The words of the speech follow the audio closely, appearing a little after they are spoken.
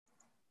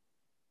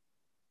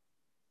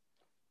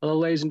Hello,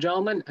 ladies and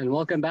gentlemen, and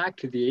welcome back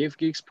to the AV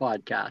Geeks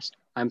podcast.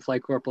 I'm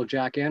Flight Corporal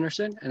Jack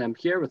Anderson, and I'm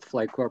here with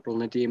Flight Corporal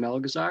Nadim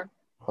Elgazar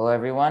Hello,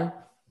 everyone.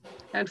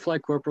 and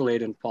Flight Corporal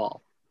Aidan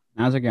Paul.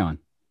 How's it going?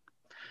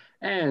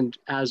 And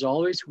as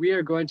always, we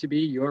are going to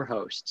be your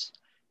hosts.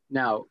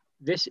 Now,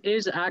 this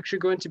is actually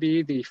going to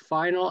be the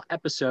final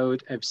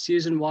episode of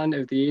season 1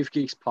 of the AV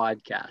Geeks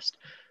podcast.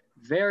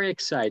 Very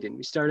exciting.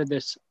 We started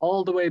this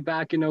all the way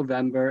back in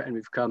November, and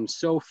we've come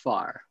so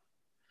far.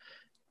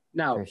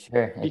 Now, For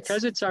sure.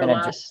 because it's our been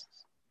last...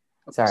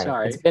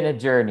 Sorry, it's been a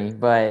journey,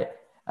 but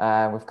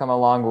we've come a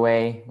long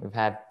way. We've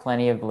had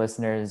plenty of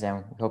listeners, and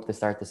we hope to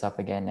start this up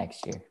again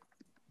next year.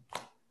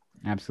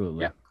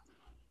 Absolutely.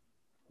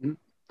 Yeah.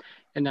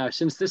 And now,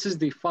 since this is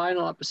the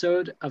final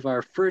episode of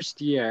our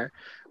first year,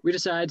 we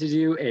decided to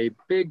do a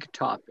big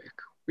topic.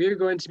 We are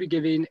going to be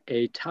giving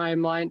a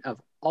timeline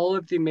of all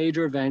of the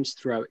major events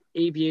throughout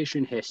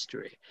aviation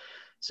history.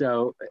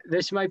 So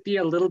this might be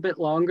a little bit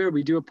longer.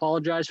 We do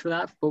apologize for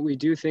that, but we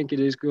do think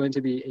it is going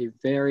to be a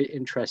very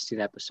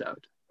interesting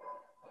episode.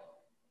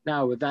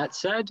 Now, with that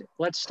said,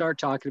 let's start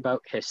talking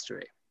about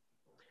history.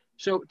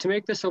 So to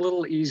make this a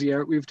little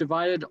easier, we've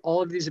divided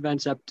all of these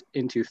events up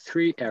into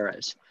 3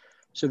 eras.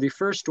 So the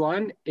first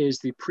one is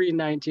the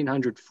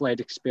pre-1900 flight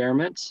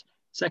experiments.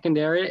 Second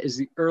area is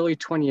the early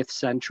 20th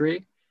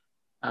century.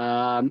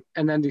 And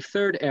then the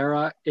third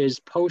era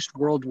is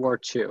post-World War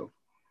II.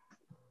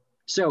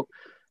 So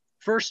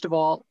first of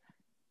all,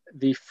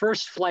 the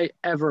first flight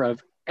ever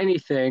of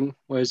anything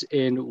was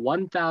in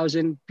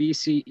 1000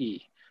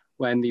 BCE,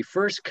 when the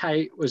first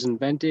kite was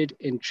invented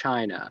in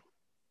China.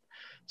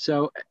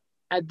 So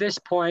at this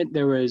point,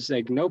 there was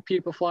no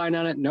people flying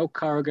on it, no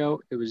cargo.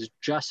 It was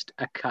just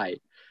a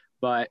kite.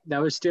 But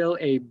that was still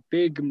a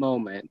big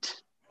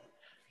moment.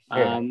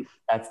 Sure.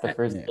 That's the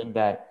first thing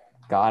that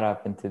got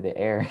up into the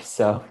air.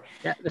 So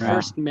yeah, the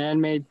first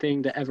man-made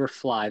thing to ever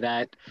fly.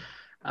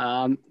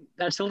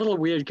 That's a little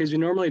weird because we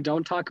normally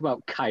don't talk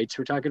about kites.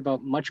 We're talking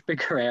about much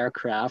bigger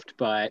aircraft,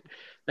 but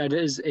that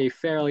is a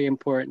fairly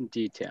important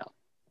detail.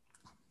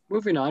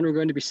 Moving on, we're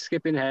going to be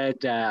skipping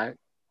ahead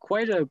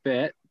quite a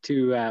bit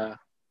to, I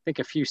think,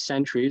 a few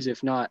centuries,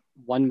 if not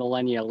one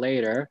millennia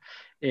later,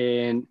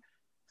 in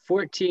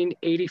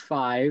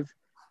 1485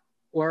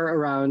 or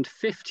around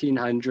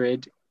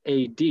 1500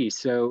 AD.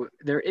 So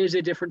there is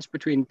a difference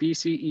between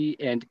BCE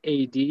and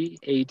AD.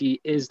 AD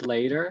is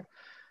later.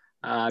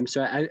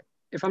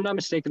 If I'm not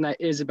mistaken, that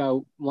is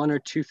about 1,000 or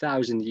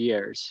 2,000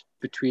 years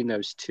between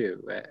those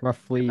two.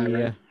 Roughly,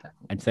 right?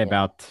 I'd say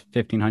about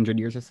 1,500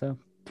 years or so,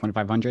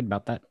 2,500,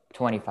 about that.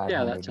 2,500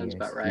 Yeah, that sounds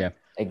about right. Yeah.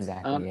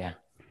 Exactly, yeah.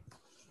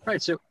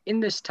 Right, so in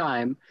this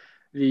time,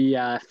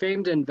 the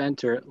famed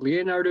inventor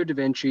Leonardo da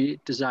Vinci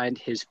designed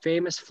his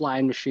famous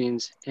flying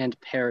machines and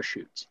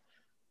parachutes.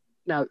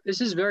 Now,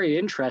 this is very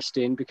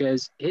interesting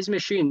because his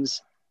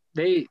machines,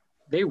 they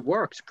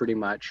worked pretty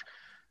much.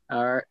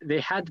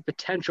 They had the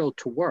potential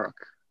to work.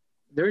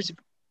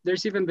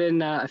 There's even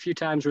been a few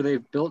times where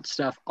they've built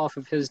stuff off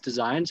of his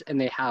designs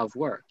and they have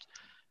worked.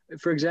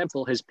 For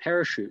example, his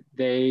parachute,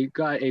 they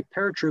got a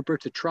paratrooper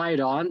to try it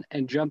on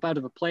and jump out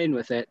of a plane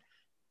with it.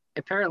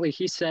 Apparently,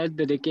 he said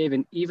that it gave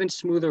an even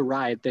smoother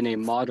ride than a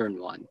modern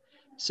one.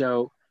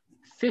 So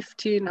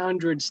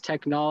 1500s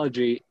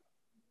technology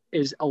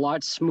is a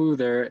lot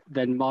smoother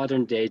than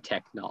modern day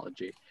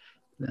technology.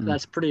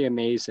 That's pretty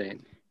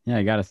amazing.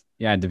 Yeah,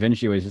 Da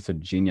Vinci was just a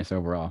genius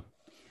overall.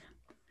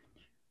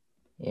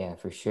 Yeah,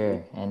 for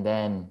sure. And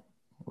then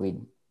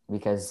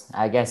because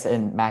I guess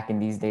back in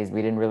these days,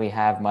 we didn't really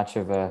have much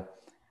of a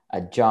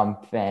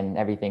jump, and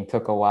everything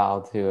took a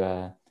while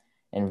to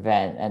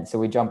invent. And so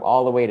we jump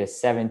all the way to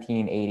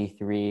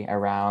 1783,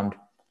 around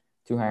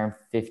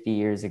 250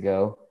 years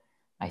ago,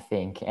 I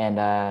think, and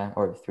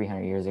or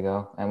 300 years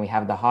ago. And we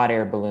have the hot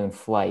air balloon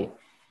flight.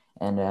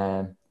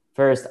 And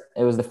first,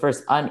 it was the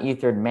first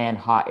unethered manned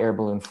hot air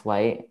balloon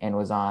flight, and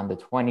was on the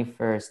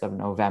 21st of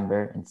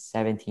November in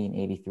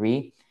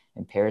 1783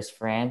 in Paris,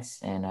 France.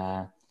 And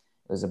it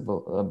was a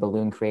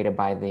balloon created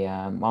by the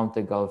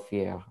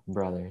Montgolfier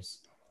brothers.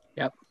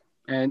 Yep.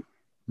 And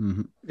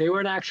they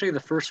weren't actually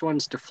the first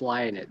ones to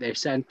fly in it. They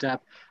sent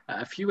up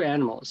a few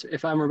animals.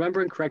 If I'm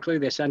remembering correctly,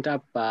 they sent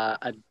up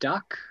a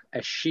duck,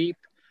 a sheep,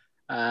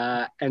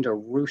 and a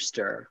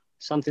rooster,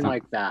 something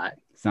like that.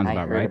 Sounds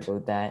about right. I heard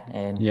about that,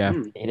 and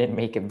they didn't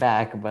make it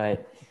back,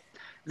 but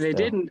they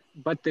didn't.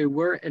 But they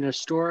were an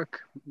historic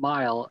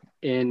mile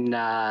in,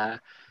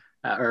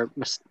 or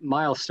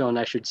milestone,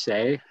 I should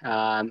say,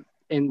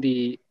 in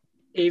the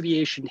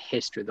aviation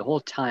history, the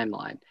whole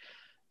timeline.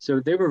 So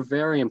they were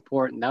very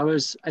important. That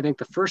was, I think,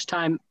 the first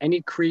time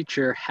any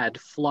creature had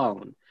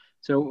flown.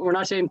 So we're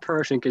not saying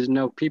person, because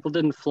no, people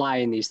didn't fly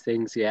in these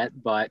things yet,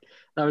 but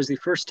that was the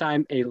first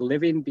time a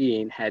living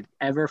being had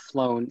ever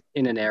flown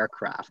in an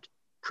aircraft.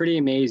 Pretty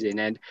amazing.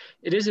 And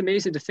it is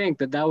amazing to think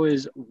that that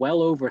was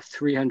well over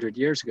 300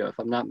 years ago, if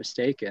I'm not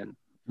mistaken.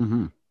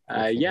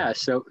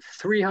 So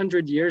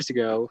 300 years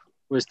ago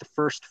was the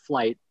first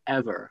flight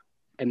ever.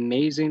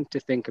 Amazing to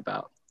think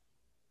about.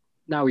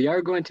 Now we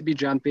are going to be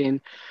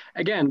jumping,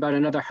 again, about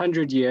another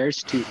 100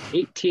 years to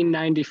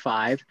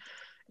 1895.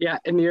 Yeah,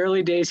 in the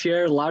early days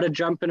here, a lot of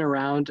jumping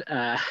around.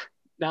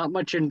 Not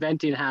much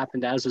inventing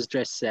happened, as was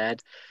just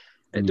said.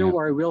 Don't Yeah.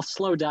 worry, we'll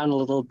slow down a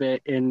little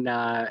bit in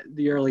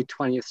the early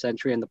 20th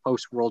century and the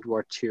post-World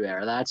War II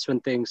era. That's when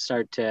things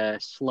start to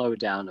slow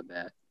down a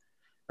bit.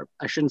 Or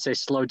I shouldn't say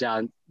slow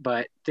down,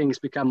 but things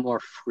become more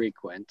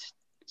frequent.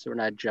 So we're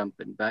not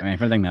jumping. I But mean,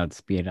 if anything, that would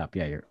speed it up.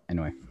 Yeah, you're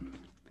anyway.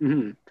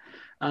 mhm.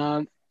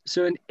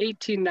 So in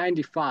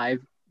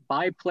 1895,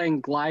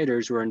 biplane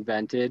gliders were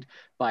invented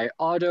by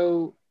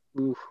Otto,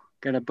 ooh,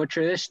 gonna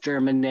butcher this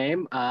German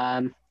name,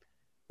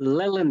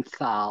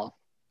 Lilienthal.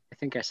 I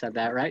think I said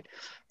that right.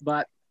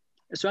 But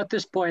so at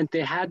this point,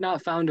 they had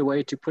not found a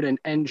way to put an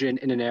engine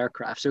in an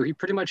aircraft. So he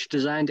pretty much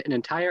designed an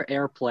entire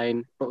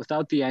airplane, but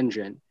without the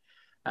engine,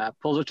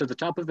 pulled it to the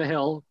top of a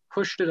hill,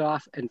 pushed it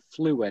off, and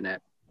flew in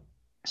it.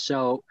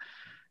 So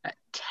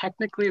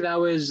technically, that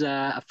was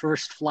a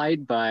first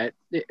flight, but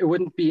it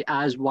wouldn't be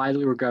as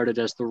widely regarded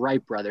as the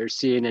Wright brothers,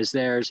 seeing as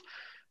theirs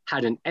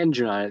had an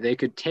engine on it. They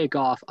could take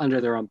off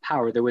under their own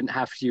power. They wouldn't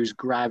have to use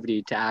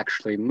gravity to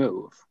actually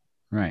move.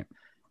 Right.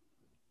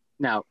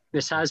 Now,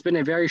 this has been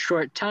a very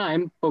short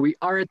time, but we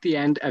are at the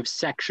end of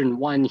section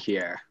 1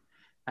 here.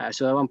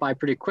 So that went by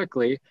pretty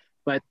quickly.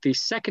 But the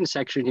second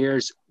section here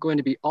is going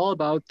to be all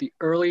about the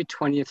early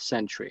 20th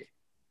century.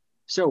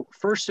 So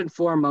first and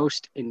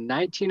foremost, in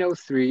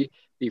 1903,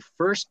 the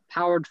first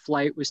powered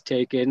flight was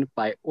taken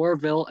by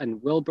Orville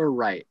and Wilbur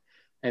Wright,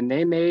 and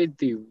they made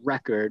the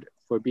record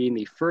for being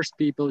the first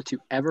people to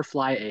ever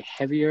fly a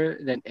heavier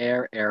than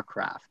air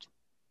aircraft.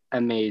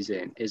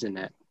 Amazing, isn't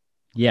it?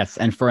 Yes,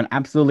 and for an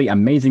absolutely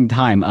amazing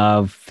time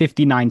of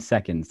 59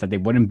 seconds that they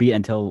wouldn't beat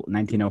until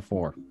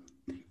 1904.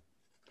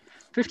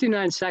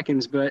 59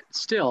 seconds, but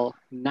still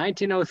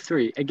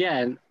 1903,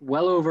 again,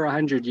 well over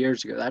 100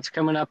 years ago. That's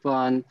coming up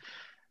on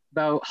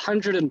about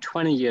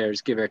 120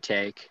 years, give or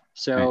take.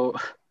 So,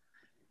 Right.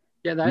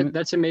 yeah, Even-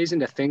 that's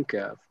amazing to think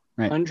of.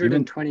 Right.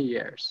 120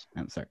 years.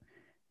 I'm sorry.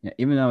 Yeah,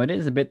 even though it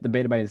is a bit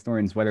debated by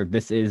historians whether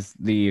this is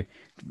the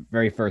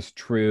very first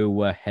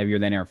true heavier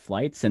than air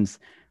flight, since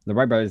the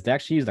Wright brothers, they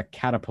actually used a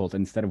catapult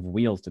instead of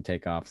wheels to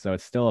take off. So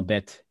it's still a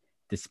bit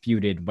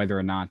disputed whether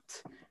or not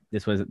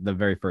this was the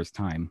very first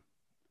time.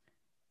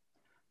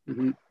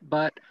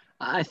 But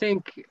I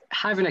think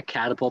having a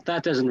catapult,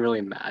 that doesn't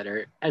really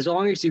matter. As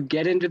long as you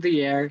get into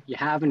the air, you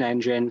have an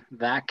engine,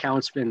 that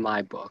counts in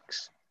my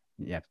books.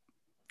 Yeah.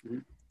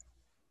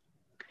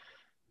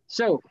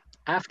 So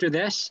after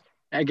this,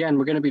 again,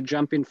 we're going to be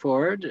jumping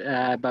forward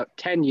about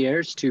 10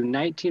 years to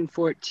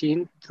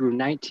 1914 through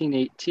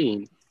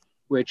 1918,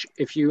 which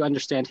if you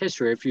understand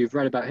history, if you've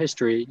read about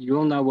history, you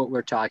will know what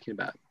we're talking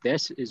about.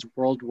 This is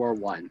World War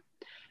I.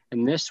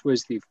 And this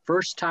was the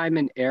first time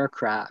in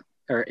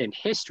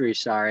history,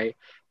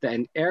 that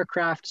an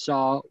aircraft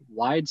saw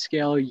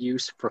wide-scale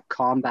use for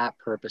combat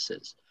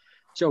purposes.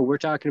 So we're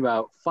talking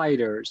about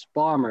fighters,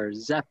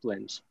 bombers,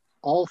 zeppelins,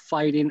 all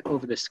fighting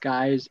over the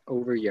skies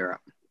over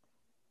Europe.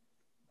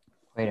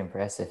 Quite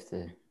impressive to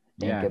think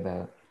Yeah.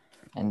 about.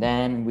 And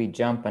then we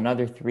jump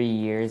another 3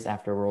 years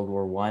after World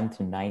War I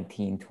to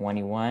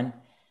 1921.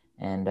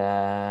 And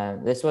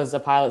this was a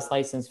pilot's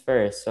license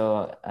first.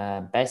 So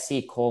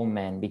Bessie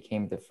Coleman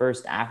became the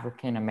first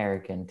African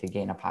American to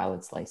gain a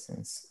pilot's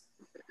license.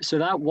 So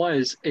that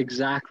was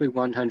exactly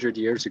 100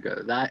 years ago.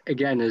 That,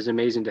 again, is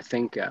amazing to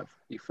think of.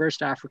 The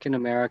first African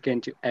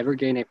American to ever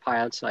gain a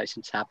pilot's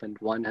license happened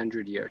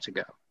 100 years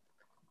ago.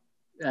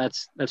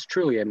 That's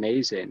truly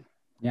amazing.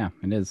 Yeah,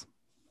 it is.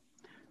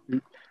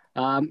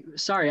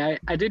 Sorry,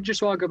 I did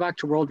just want to go back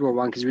to World War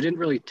I because we didn't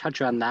really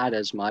touch on that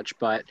as much,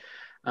 but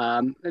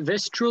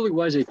this truly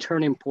was a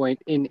turning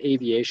point in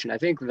aviation. I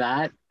think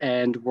that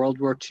and World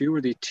War II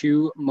were the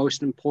two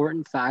most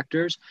important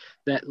factors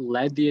that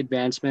led the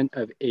advancement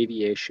of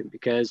aviation,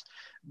 because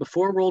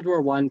before World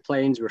War I,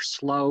 planes were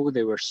slow,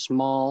 they were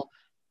small,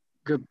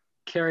 could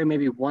carry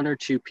maybe one or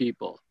two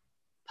people.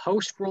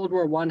 Post World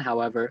War I,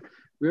 however,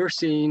 we were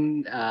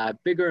seeing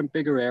bigger and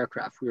bigger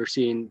aircraft. We were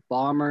seeing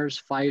bombers,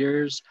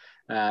 fighters.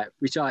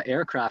 We saw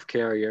aircraft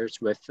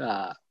carriers with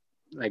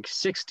like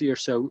 60 or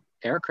so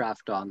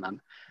aircraft on them.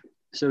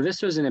 So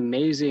this was an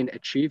amazing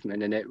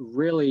achievement, and it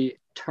really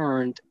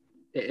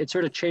it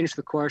sort of changed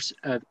the course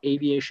of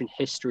aviation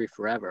history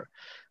forever.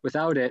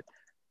 Without it,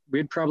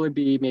 we'd probably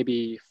be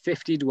maybe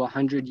 50 to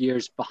 100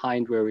 years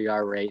behind where we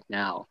are right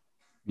now.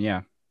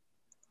 Yeah.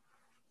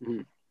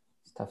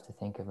 It's tough to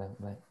think about,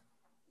 but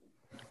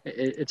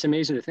It's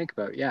amazing to think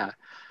about, yeah.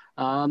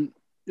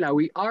 Now,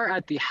 we are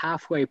at the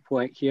halfway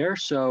point here,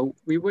 so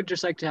we would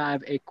just like to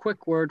have a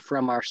quick word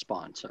from our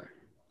sponsor.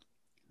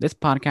 This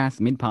podcast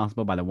is made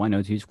possible by the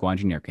 102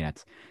 Squadron Air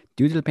Cadets.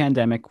 Due to the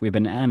pandemic, we've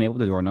been unable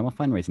to do our normal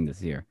fundraising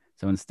this year.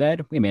 So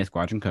instead, we made a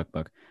Squadron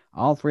Cookbook.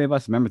 All three of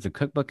us are members of the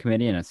Cookbook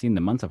Committee and have seen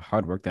the months of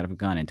hard work that have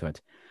gone into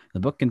it. The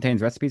book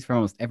contains recipes for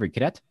almost every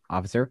cadet,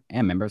 officer,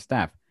 and member of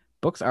staff.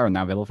 Books are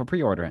now available for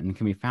pre-order and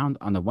can be found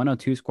on the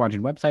 102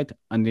 Squadron website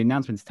under the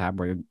Announcements tab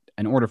where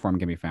an order form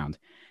can be found.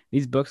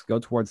 These books go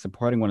towards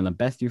supporting one of the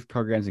best youth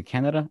programs in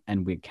Canada,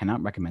 and we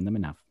cannot recommend them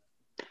enough.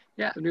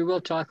 Yeah, we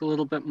will talk a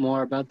little bit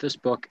more about this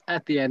book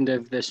at the end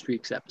of this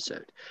week's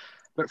episode.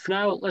 But for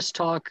now, let's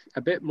talk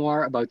a bit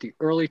more about the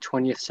early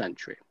 20th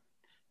century.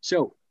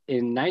 So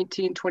in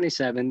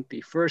 1927,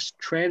 the first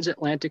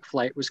transatlantic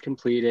flight was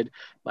completed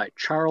by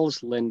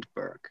Charles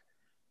Lindbergh.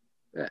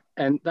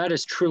 And that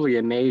is truly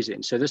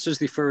amazing. So this was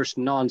the first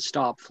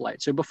non-stop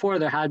flight. So before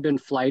there had been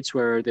flights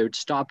where they would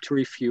stop to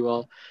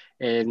refuel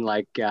in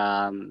like,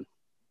 where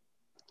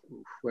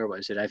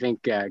was it? I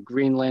think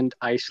Greenland,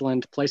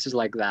 Iceland, places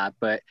like that.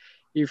 But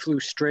he flew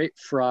straight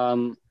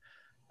from,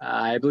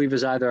 I believe it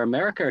was either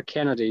America or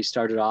Canada he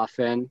started off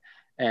in,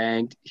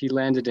 and he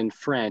landed in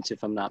France,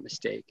 if I'm not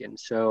mistaken.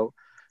 So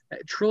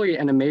truly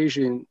an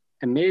amazing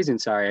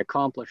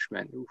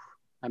accomplishment. Oof,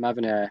 I'm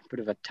having a bit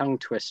of a tongue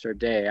twister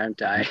day,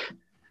 aren't I?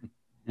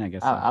 Yeah, I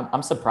guess so.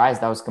 I'm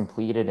surprised that was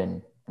completed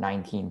in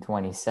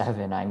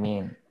 1927. I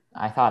mean,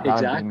 I thought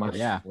that would be much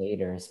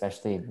later,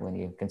 especially when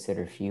you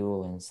consider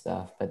fuel and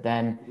stuff. But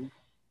then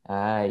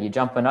you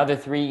jump another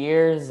 3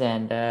 years,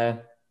 and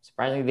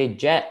surprisingly, the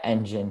jet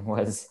engine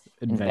was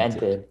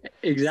invented.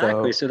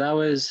 Exactly. So that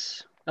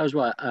was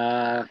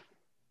what,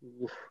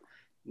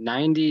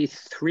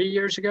 93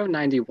 years ago,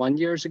 91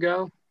 years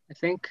ago, I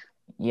think.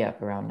 Yeah,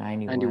 around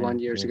 91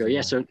 years ago.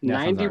 Yeah, so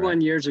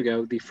 91 years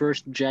ago, the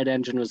first jet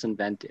engine was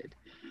invented.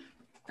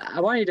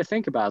 I want you to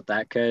think about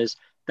that, because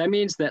that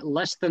means that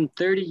less than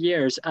 30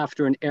 years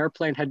after an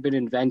airplane had been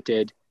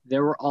invented,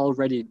 there were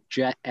already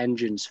jet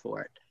engines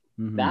for it.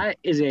 Mm-hmm. That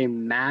is a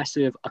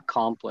massive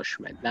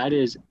accomplishment. That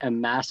is a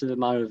massive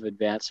amount of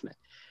advancement.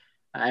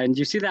 And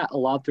you see that a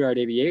lot throughout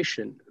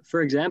aviation.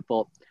 For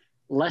example,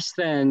 less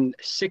than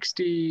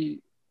 69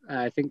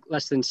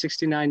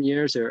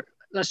 years, or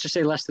let's just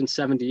say less than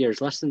 70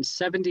 years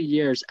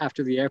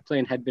after the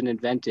airplane had been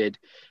invented,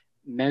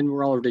 men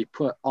were already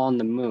put on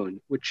the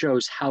moon, which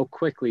shows how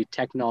quickly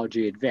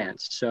technology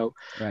advanced. So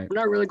We're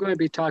not really going to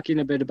be talking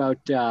a bit about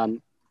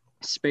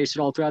space at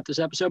all throughout this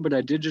episode, but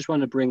I did just want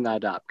to bring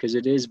that up because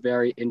it is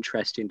very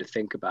interesting to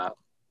think about.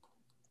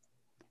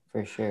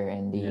 For sure.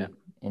 And the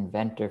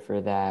inventor for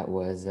that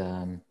was,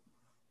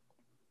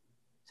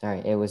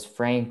 it was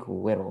Frank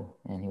Whittle,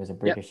 and he was a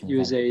British inventor. He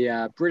was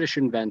a British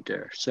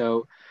inventor.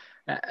 So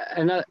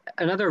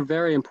another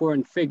very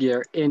important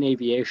figure in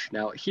aviation.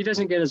 Now, he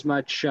doesn't get as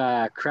much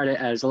credit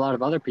as a lot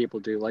of other people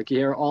do. Like, you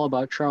hear all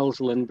about Charles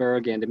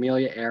Lindbergh and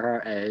Amelia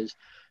Earhart as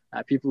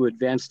people who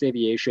advanced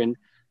aviation,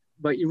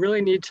 but you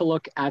really need to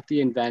look at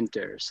the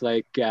inventors,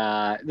 like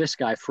this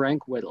guy,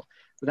 Frank Whittle.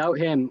 Without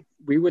him,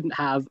 we wouldn't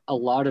have a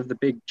lot of the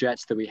big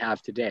jets that we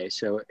have today.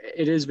 So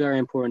it is very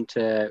important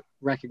to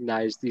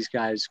recognize these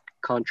guys'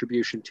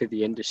 contribution to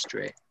the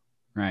industry.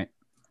 Right.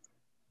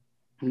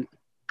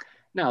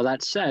 Now,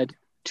 that said,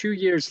 2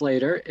 years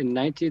later, in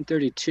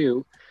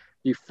 1932,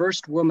 the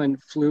first woman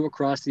flew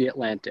across the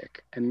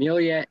Atlantic,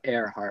 Amelia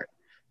Earhart.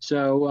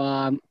 So,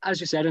 as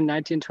you said, in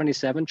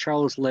 1927,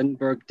 Charles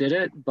Lindbergh did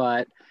it,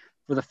 but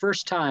for the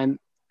first time,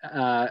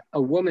 a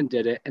woman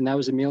did it, and that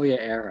was Amelia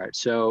Earhart.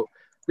 So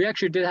we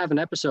actually did have an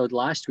episode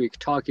last week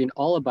talking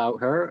all about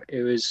her.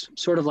 It was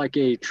sort of like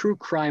a true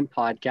crime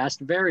podcast,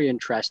 very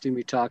interesting.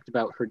 We talked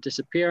about her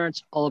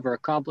disappearance, all of her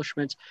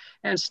accomplishments,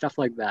 and stuff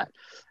like that.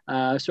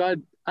 So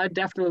I'd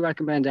definitely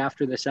recommend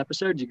after this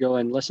episode, you go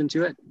and listen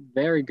to it.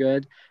 Very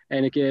good.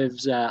 And it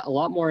gives a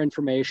lot more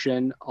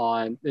information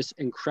on this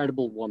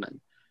incredible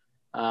woman.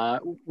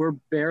 We're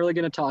barely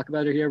going to talk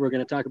about her here. We're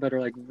going to talk about her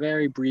like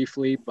very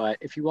briefly, but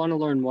if you want to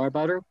learn more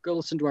about her, go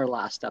listen to our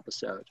last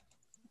episode.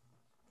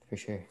 For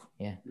sure.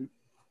 Yeah.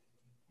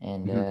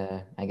 And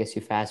I guess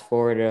you fast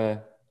forward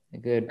a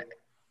good.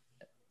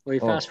 Well, you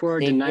fast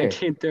forward to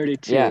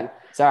 1932. Yeah.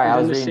 Sorry, I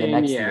was reading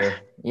the next year.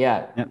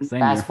 Yeah.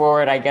 Fast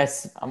forward, I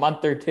guess, a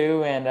month or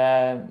two,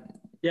 and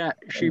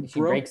she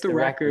broke the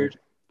record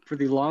for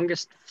the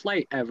longest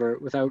flight ever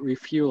without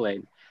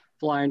refueling,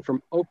 flying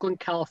from Oakland,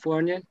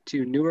 California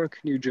to Newark,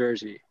 New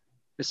Jersey.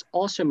 This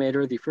also made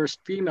her the first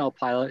female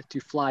pilot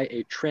to fly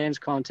a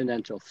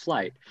transcontinental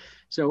flight.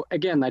 So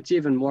again, that's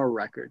even more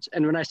records.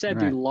 And when I said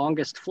the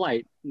longest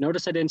flight,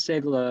 notice I didn't say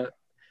the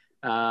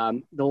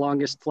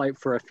longest flight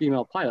for a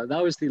female pilot.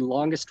 That was the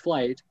longest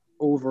flight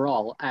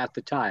overall at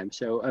the time.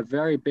 So a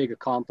very big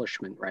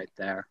accomplishment right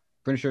there.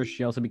 Pretty sure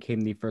she also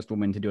became the first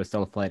woman to do a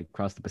solo flight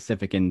across the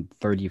Pacific in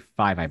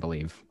 1935, I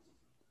believe.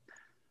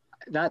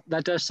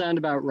 That does sound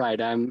about right.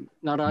 I'm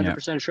not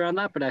 100% sure on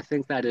that, but I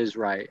think that is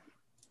right.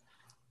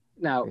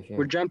 Now,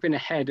 we're jumping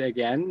ahead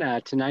again to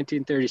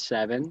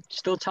 1937.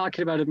 Still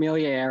talking about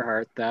Amelia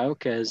Earhart, though,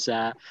 because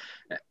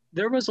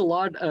there was a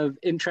lot of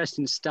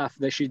interesting stuff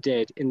that she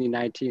did in the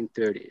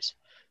 1930s.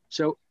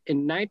 So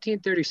in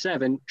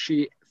 1937,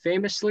 she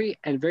famously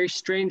and very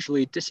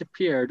strangely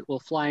disappeared while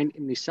flying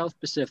in the South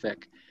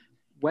Pacific.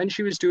 When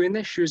she was doing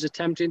this, she was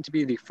attempting to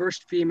be the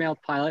first female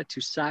pilot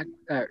to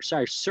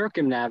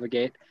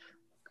circumnavigate.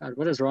 God,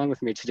 what is wrong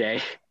with me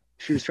today?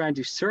 She was trying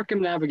to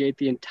circumnavigate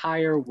the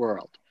entire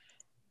world.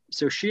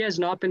 So she has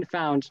not been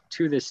found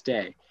to this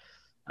day.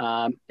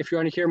 If you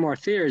want to hear more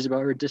theories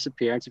about her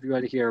disappearance, if you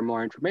want to hear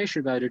more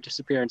information about her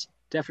disappearance,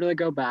 definitely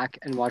go back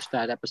and watch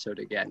that episode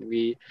again.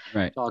 We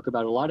talk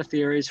about a lot of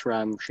theories,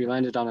 from she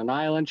landed on an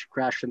island, she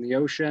crashed in the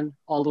ocean,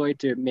 all the way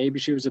to maybe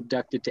she was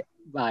abducted to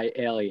by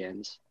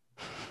aliens.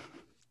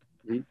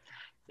 Mhm.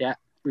 Yeah,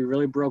 we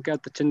really broke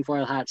out the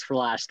tinfoil hats for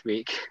last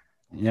week.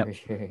 Yep. For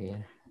sure, yeah.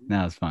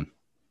 That was fun.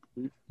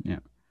 Mhm. Yeah.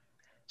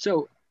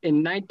 So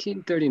in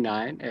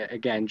 1939,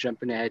 again,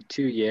 jumping ahead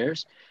 2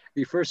 years,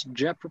 the first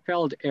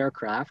jet-propelled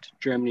aircraft,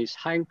 Germany's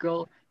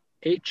Heinkel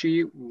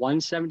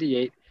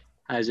HE-178,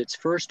 has its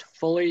first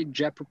fully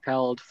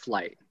jet-propelled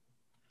flight.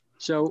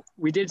 So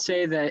we did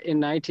say that in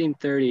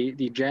 1930,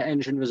 the jet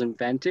engine was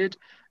invented,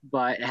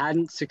 but it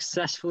hadn't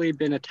successfully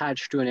been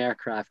attached to an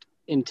aircraft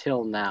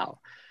until now.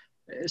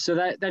 So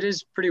that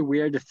is pretty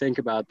weird to think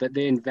about, that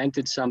they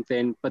invented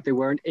something, but they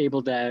weren't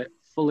able to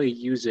fully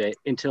use it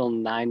until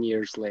 9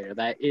 years later.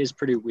 That is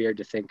pretty weird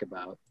to think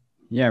about.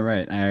 Yeah,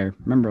 right. I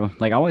remember,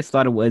 like, I always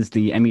thought it was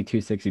the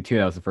Me-262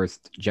 that was the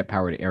first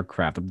jet-powered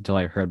aircraft until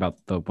I heard about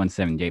the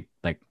 178,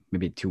 like,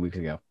 maybe 2 weeks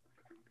ago.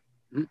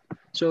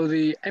 So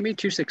the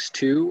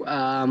Me-262,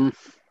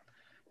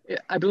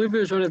 I believe it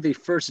was one of the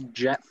first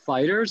jet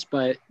fighters,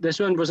 but this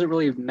one wasn't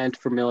really meant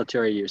for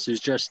military use. It was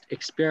just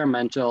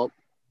experimental,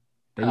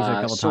 They used it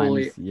a couple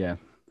solely, times. Yeah.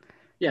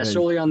 yeah, Because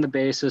solely on the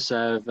basis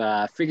of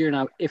figuring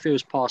out if it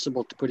was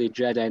possible to put a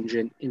jet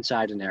engine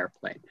inside an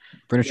airplane.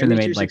 pretty The sure they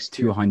made like Me-262.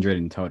 200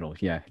 in total.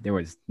 Yeah, there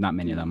was not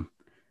many of them.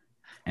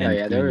 Oh, And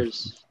yeah, there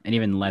was. and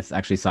even less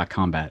actually saw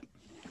combat.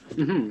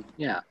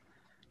 Yeah.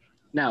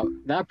 Now,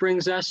 that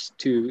brings us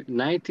to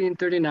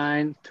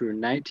 1939 through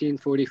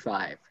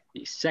 1945,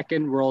 the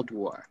Second World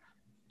War.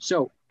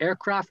 So,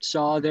 aircraft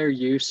saw their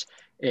use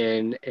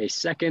in a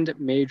second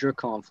major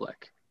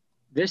conflict.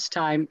 This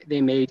time, they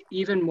made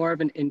even more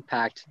of an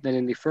impact than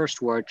in the First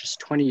War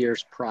just 20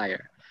 years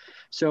prior.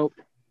 So,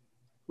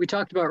 we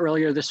talked about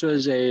earlier, this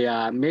was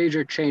a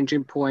major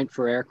changing point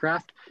for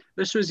aircraft.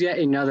 This was yet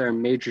another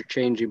major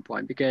changing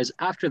point because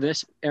after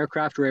this,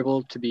 aircraft were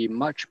able to be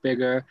much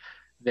bigger.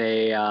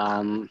 They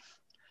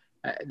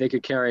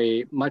could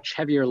carry much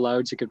heavier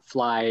loads. They could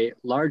fly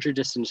larger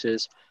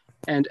distances.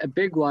 And a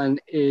big one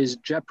is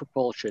jet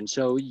propulsion.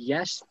 So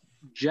yes,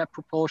 jet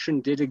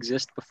propulsion did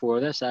exist before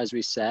this, as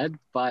we said,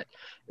 but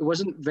it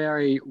wasn't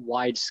very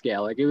wide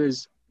scale. Like it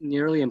was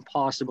nearly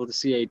impossible to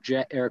see a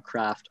jet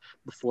aircraft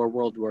before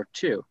World War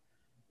II.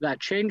 That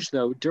changed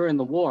though during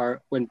the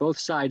war when both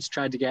sides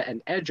tried to get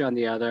an edge on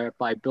the other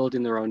by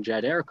building their own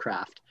jet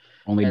aircraft.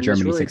 Only And this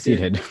Germany really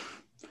succeeded.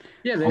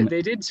 Yeah, Only-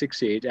 they did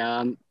succeed.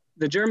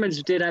 The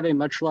Germans did have a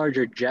much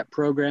larger jet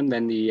program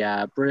than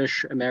the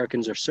British,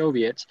 Americans, or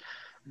Soviets,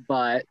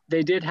 but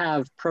they did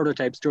have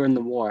prototypes during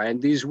the war,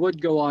 and these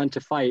would go on to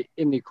fight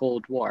in the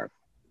Cold War.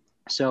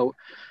 So,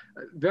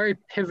 very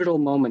pivotal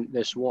moment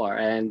this war,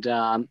 and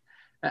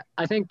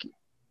I think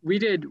we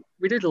did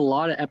a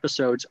lot of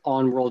episodes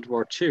on World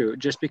War II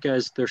just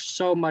because there's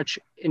so much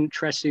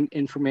interesting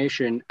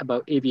information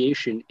about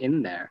aviation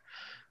in there.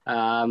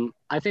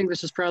 I think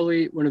this is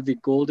probably one of the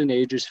golden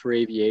ages for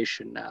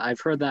aviation. I've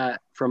heard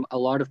that from a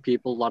lot of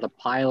people, a lot of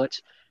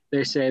pilots.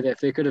 They say that if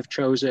they could have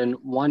chosen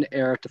one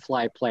era to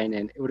fly a plane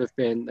in, it would have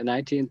been the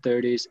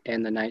 1930s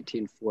and the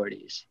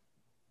 1940s.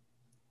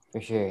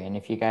 For sure. And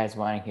if you guys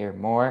want to hear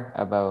more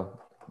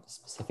about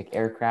specific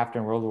aircraft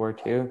in World War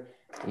II,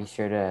 be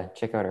sure to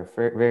check out our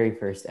very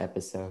first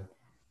episode.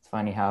 It's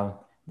funny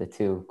how the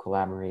two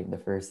collaborate, the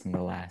first and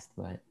the last,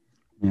 but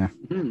yeah.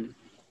 Mm-hmm.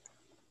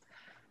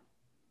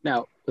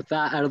 Now, with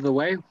that out of the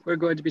way, we're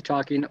going to be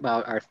talking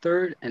about our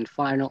third and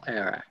final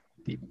era,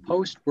 the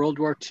post-World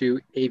War II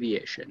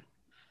aviation.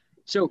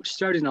 So,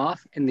 starting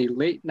off in the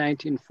late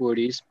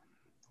 1940s,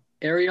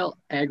 aerial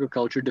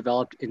agriculture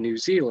developed in New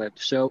Zealand.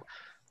 So,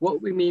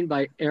 what we mean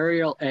by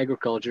aerial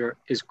agriculture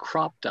is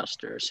crop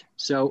dusters.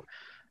 So,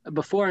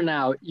 before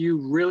now, you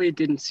really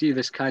didn't see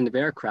this kind of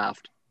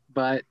aircraft,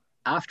 but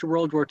after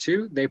World War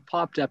II, they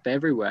popped up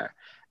everywhere.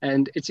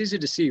 And it's easy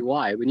to see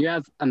why. When you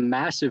have a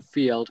massive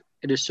field,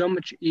 it is so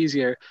much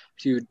easier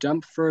to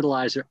dump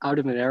fertilizer out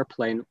of an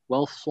airplane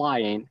while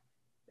flying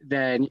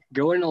than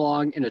going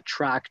along in a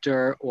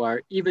tractor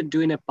or even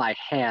doing it by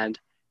hand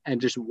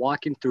and just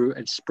walking through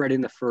and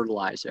spreading the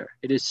fertilizer.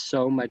 It is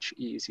so much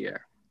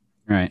easier.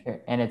 Right.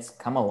 And it's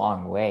come a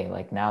long way.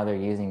 Like now they're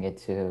using it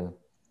to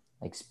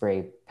like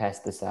spray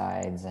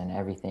pesticides and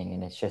everything.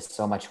 And it's just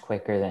so much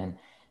quicker than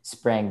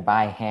spraying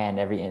by hand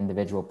every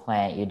individual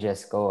plant. You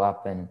just go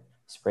up and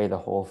spray the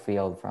whole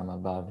field from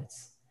above.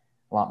 It's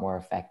a lot more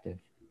effective.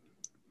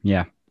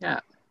 Yeah. Yeah.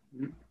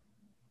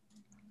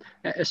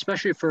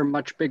 Especially for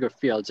much bigger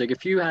fields. Like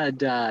if you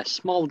had a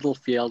small little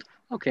field,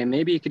 okay,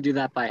 maybe you could do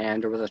that by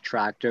hand or with a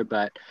tractor.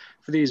 But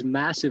for these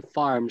massive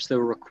farms that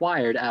were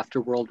required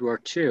after World War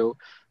II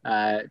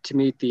to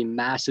meet the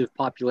massive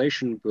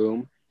population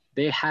boom,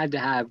 they had to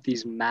have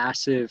these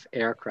massive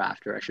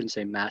aircraft, or I shouldn't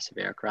say massive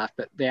aircraft,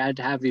 but they had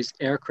to have these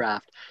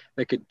aircraft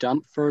that could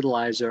dump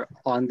fertilizer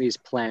on these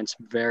plants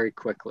very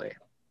quickly.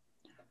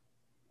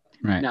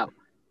 Right. Now,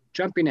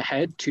 jumping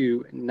ahead to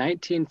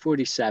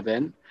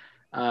 1947,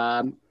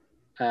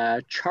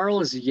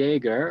 Charles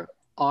Yeager,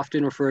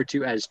 often referred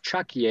to as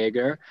Chuck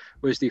Yeager,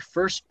 was the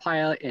first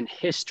pilot in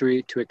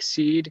history to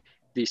exceed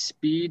the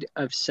speed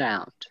of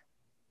sound.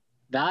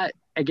 That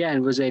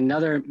again, was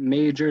another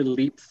major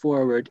leap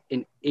forward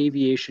in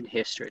aviation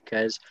history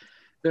because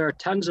there are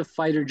tons of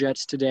fighter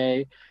jets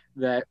today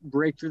that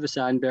break through the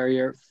sound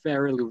barrier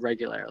fairly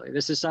regularly.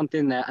 This is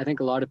something that I think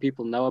a lot of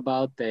people know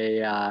about.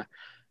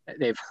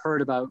 They've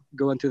heard about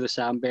going through the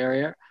sound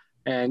barrier.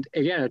 And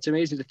again, it's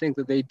amazing to think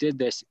that they did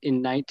this in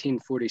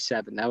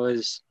 1947. That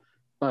was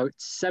about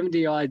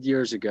 70 odd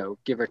years ago,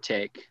 give or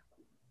take.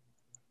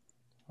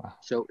 Wow.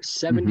 So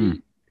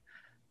 70,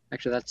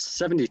 actually that's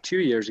 72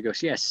 years ago.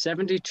 So yeah,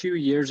 72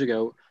 years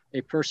ago,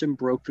 a person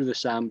broke through the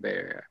sound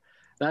barrier.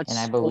 That's And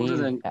I older believe,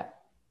 than,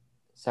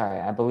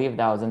 I believe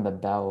that was in the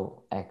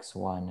Bell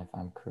X1, if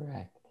I'm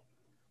correct.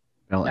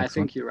 Bell I X1.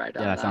 think you're right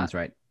on Yeah, that that. sounds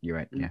right. You're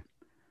right. Yeah.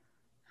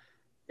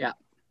 Yeah.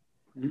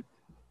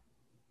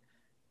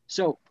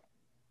 So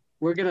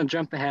we're going to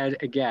jump ahead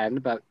again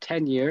about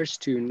 10 years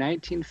to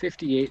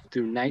 1958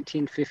 through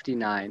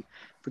 1959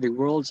 for the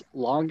world's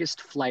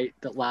longest flight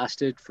that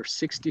lasted for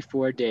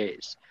 64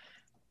 days.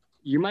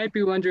 You might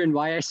be wondering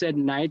why I said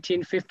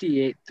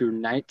 1958 through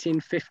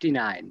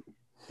 1959.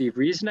 The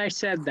reason I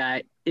said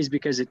that is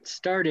because it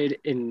started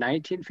in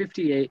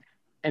 1958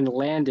 and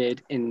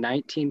landed in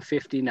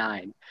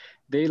 1959.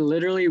 They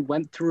literally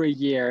went through a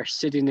year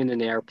sitting in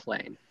an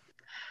airplane.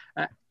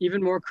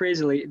 Even more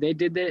crazily, they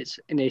did this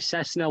in a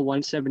Cessna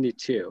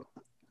 172.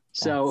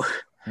 So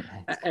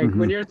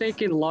when you're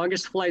thinking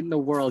longest flight in the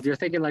world, you're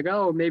thinking like,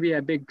 oh, maybe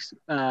a big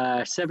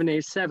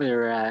 787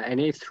 or an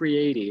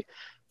A380.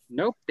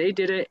 Nope, they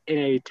did it in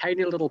a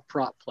tiny little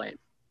prop plane.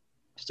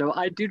 So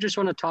I do just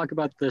want to talk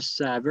about this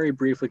very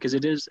briefly because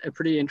it is a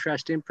pretty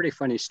interesting, pretty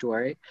funny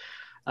story.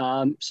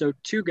 So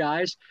two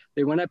guys,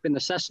 they went up in the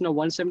Cessna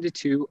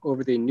 172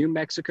 over the New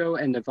Mexico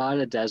and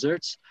Nevada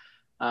deserts.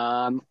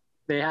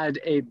 They had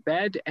a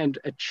bed and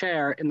a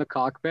chair in the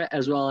cockpit,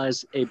 as well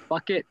as a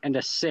bucket and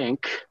a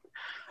sink.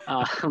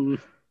 And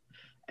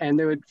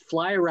they would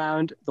fly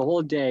around the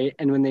whole day.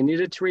 And when they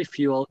needed to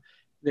refuel,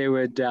 they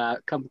would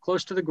come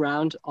close to the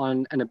ground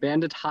on an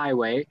abandoned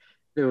highway.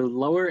 They would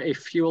lower a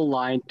fuel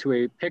line to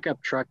a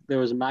pickup truck that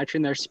was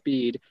matching their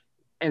speed,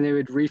 and they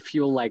would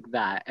refuel like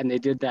that. And they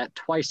did that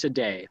twice a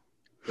day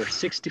for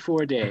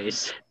 64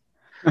 days.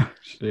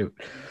 Shoot.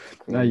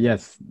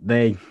 Yes,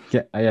 they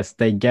get.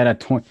 They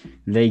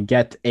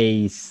get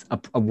a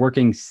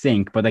working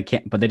sink, but they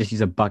can't. But they just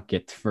use a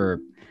bucket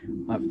for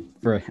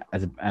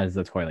as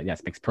a toilet.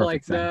 Yes, makes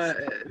perfect sense.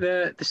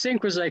 The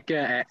sink was like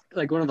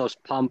one of those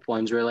pump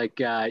ones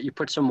where you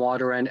put some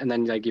water in and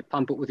then you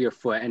pump it with your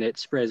foot and it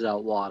sprays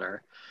out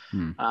water.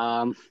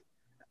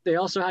 They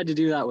also had to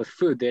do that with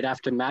food. They'd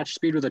have to match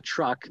speed with a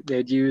truck.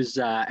 They'd use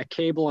a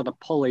cable and a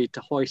pulley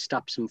to hoist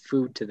up some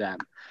food to them.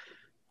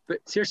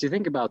 But seriously,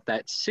 think about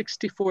that.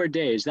 64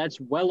 days, that's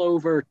well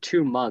over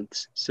 2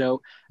 months. So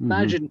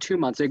imagine 2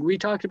 months. Like we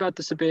talked about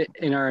this a bit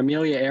in our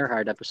Amelia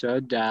Earhart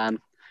episode,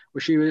 where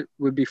she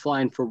would be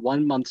flying for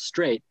 1 month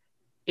straight.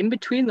 In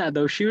between that,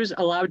 though, she was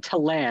allowed to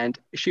land.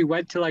 She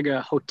went to like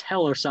a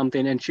hotel or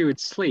something and she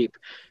would sleep.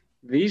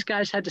 These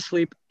guys had to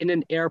sleep in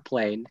an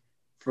airplane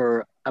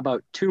for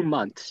about 2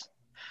 months.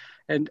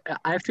 And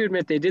I have to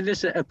admit, they did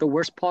this at the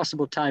worst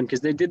possible time because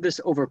they did this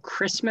over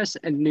Christmas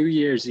and New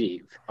Year's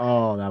Eve.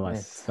 Oh, that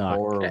must suck.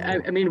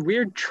 I mean,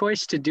 weird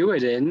choice to do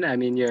it in. I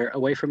mean, you're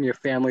away from your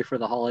family for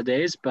the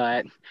holidays,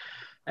 but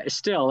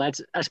still,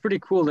 that's pretty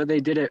cool that they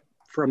did it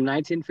from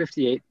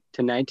 1958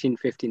 to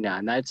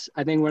 1959. That's,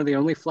 I think, one of the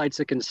only flights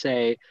that can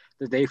say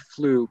that they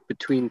flew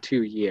between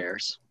 2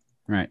 years.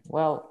 Right.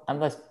 Well,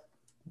 unless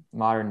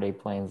modern day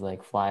planes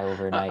like fly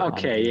overnight.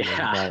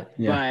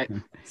 But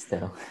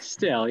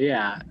still,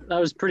 yeah, that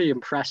was pretty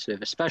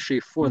impressive, especially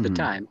for the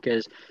time,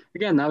 because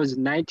again, that was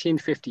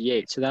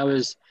 1958, so that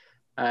was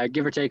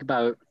give or take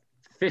about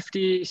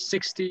 50,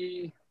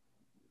 60,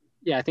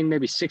 yeah, I think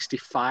maybe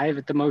 65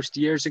 at the most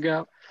years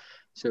ago.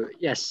 So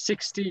yeah,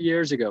 60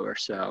 years ago or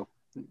so,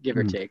 give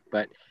or take.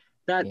 But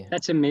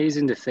that's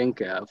amazing to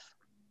think of.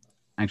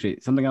 Actually,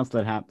 something else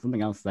that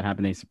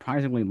happened a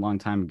surprisingly long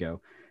time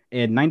ago.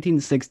 In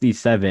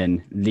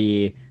 1967,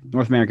 the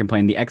North American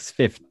plane, the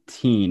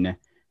X-15,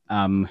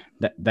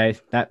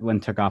 that one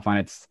took off on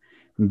its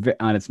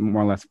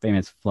more or less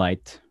famous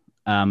flight,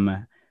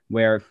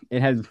 where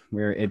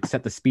it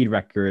set the speed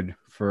record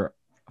for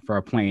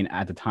a plane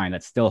at the time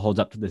that still holds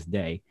up to this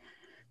day.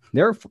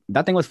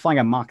 That thing was flying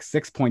at Mach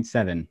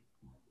 6.7.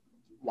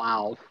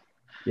 Wow.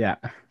 Yeah.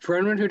 For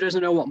anyone who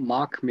doesn't know what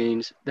Mach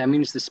means, that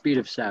means the speed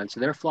of sound. So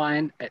they're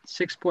flying at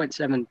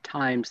 6.7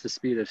 times the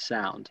speed of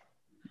sound.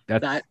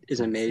 That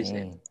is amazing.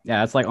 Insane. Yeah,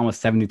 that's like almost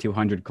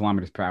 7,200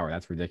 kilometers per hour.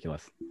 That's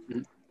ridiculous.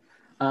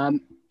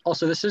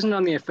 Also, this isn't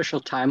on the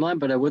official timeline,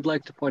 but I would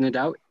like to point it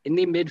out. In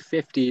the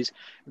mid-50s,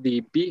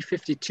 the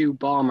B-52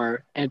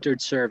 bomber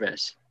entered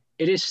service.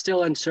 It is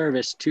still in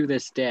service to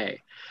this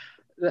day.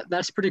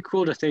 That's pretty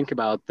cool to think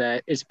about,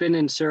 that it's been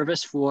in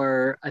service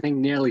for, I think,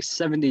 nearly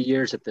 70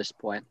 years at this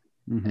point.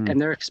 And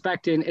they're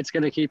expecting it's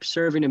going to keep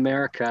serving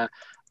America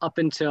up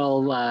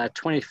until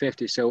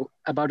 2050. So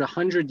about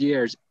 100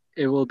 years,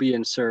 it will be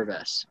in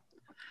service.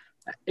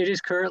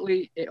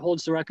 It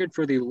holds the record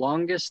for the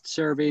longest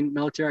serving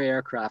military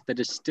aircraft that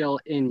is still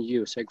in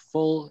use, like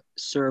full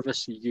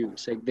service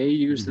use. Like they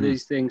use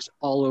these things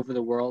all over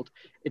the world.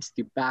 It's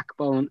the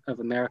backbone of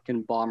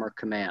American Bomber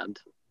Command.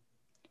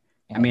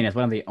 I mean, it's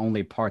one of the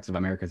only parts of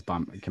America's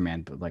Bomber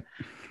Command, but like.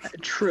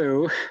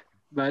 True,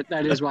 but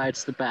that is why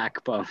it's the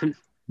backbone.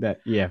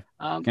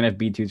 Kind of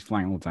B-2s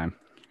flying all the time.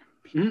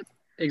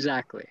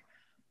 Exactly.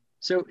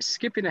 So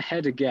skipping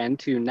ahead again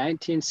to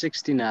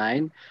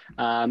 1969,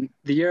 the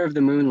year of the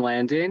moon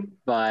landing,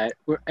 but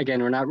we're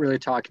not really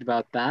talking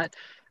about that.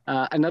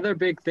 Another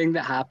big thing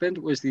that happened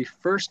was the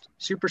first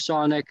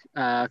supersonic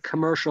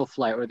commercial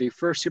flight, or the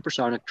first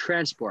supersonic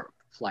transport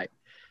flight.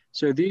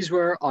 So these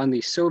were on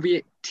the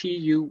Soviet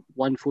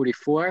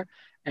Tu-144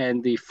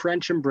 and the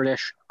French and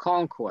British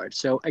Concorde.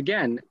 So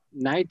again,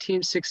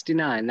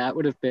 1969, that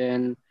would have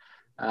been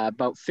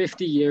about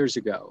 50 years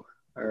ago,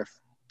 or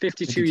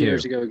 52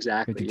 years ago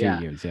exactly.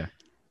 52 years, yeah.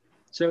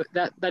 So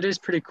that is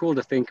pretty cool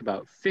to think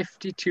about.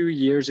 52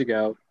 years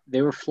ago,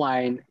 they were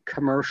flying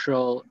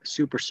commercial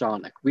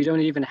supersonic. We don't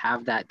even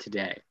have that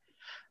today.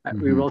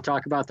 We will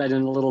talk about that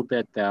in a little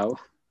bit, though,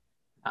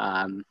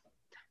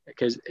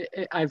 because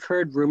I've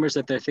heard rumors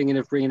that they're thinking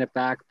of bringing it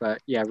back,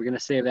 but yeah, we're going to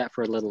save that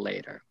for a little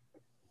later.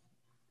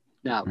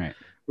 Now,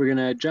 we're going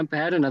to jump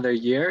ahead another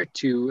year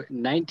to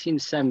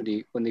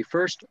 1970, when the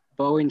first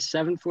Boeing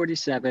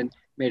 747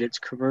 made its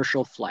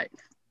commercial flight.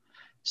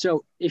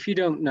 So if you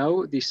don't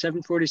know, the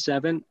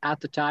 747 at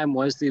the time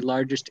was the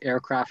largest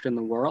aircraft in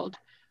the world.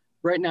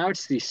 Right now,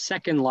 it's the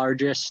second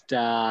largest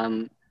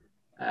passenger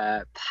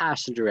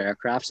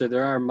aircraft. So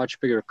there are much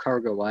bigger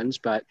cargo ones,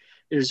 but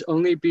it is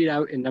only beat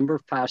out in number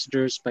of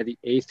passengers by the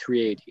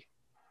A380.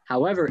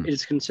 However, it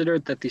is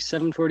considered that the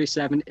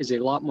 747 is a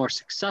lot more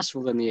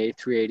successful than the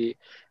A380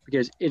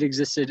 because it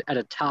existed at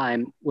a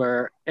time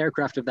where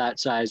aircraft of that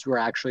size were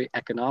actually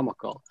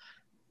economical.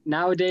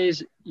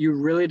 Nowadays, you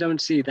really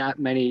don't see that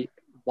many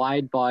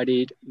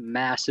wide-bodied,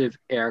 massive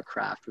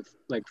aircraft with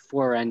like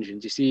 4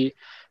 engines. You see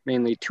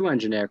mainly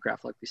 2-engine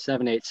aircraft like the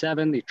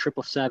 787, the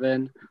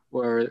 777,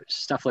 or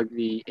stuff like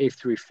the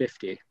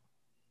A350.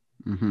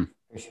 For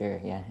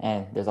sure, yeah.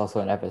 And there's also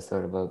an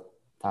episode about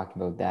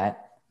talking about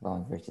that,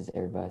 Boeing versus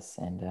Airbus,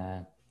 and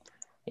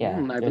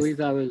I believe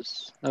that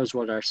was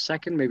what, our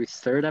second, maybe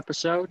third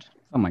episode.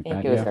 Something like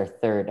I think that. it was our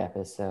third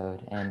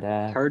episode, and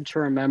hard to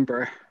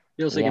remember.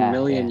 Feels like a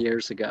million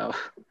years ago.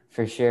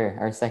 For sure.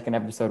 Our second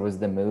episode was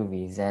the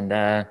movies. And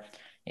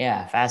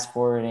fast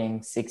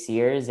forwarding 6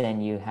 years,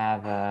 and you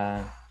have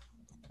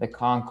the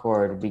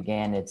Concorde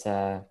began its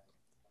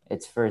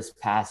first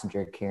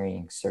passenger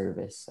carrying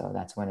service. So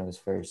that's when it was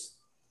first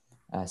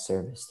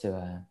service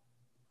to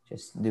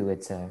just do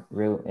its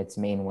route. Its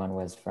main one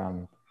was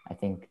from, I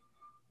think,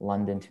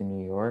 London to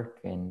New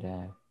York. And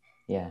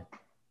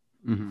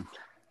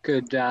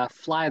Could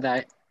fly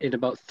that in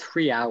about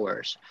 3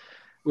 hours,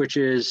 which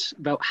is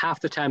about half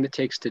the time it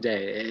takes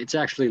today. It's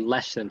actually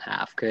less than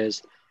half, because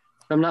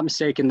if I'm not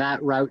mistaken,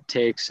 that route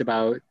takes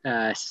about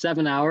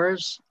 7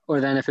 hours,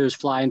 or then if it was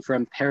flying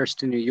from Paris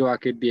to New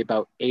York, it'd be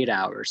about 8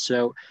 hours.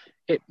 So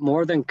it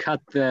more than cut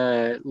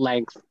the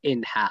length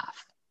in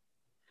half.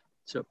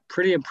 So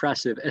pretty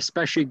impressive,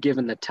 especially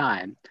given the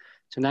time.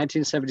 So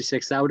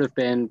 1976, that would have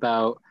been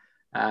about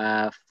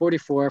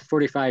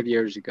 45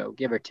 years ago,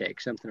 give or take,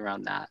 something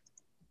around that.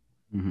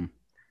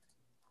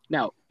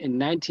 Now, in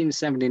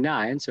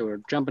 1979, so we're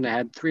jumping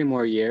ahead 3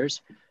 more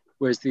years,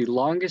 was the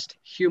longest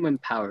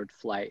human-powered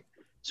flight.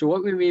 So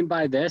what we mean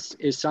by this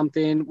is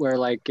something where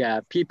like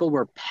people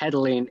were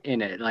pedaling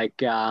in it.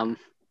 Like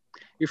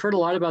you've heard a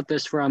lot about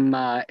this from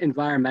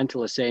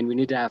environmentalists saying we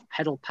need to have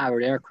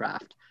pedal-powered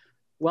aircraft.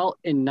 Well,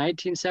 in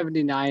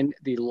 1979,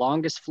 the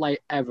longest flight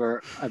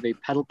ever of a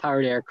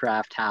pedal-powered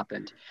aircraft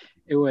happened.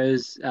 It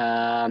was,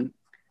 I'm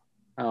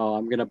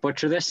going to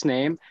butcher this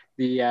name,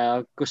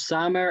 the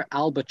Gossamer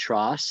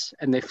Albatross,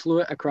 and they flew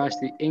it across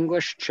the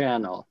English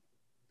Channel,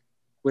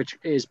 which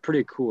is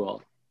pretty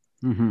cool.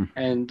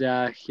 And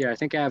here, I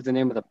think I have the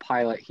name of the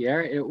pilot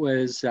here. It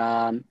was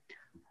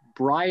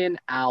Brian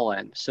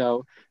Allen.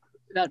 So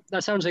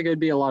that sounds like it'd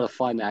be a lot of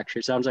fun,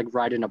 actually. It sounds like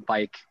riding a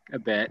bike a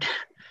bit,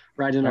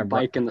 riding a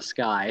bike in the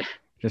sky.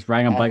 Just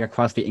riding a bike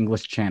across the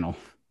English Channel.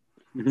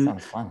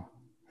 Sounds fun.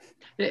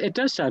 It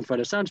does sound fun.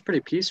 It sounds pretty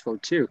peaceful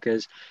too,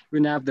 because you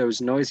wouldn't have those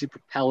noisy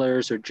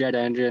propellers or jet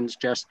engines,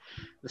 just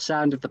the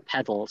sound of the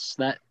pedals.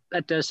 That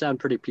does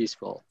sound pretty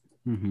peaceful.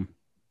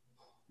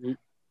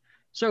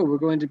 So we're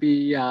going to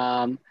be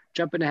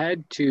jumping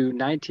ahead to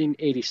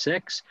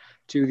 1986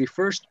 to the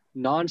first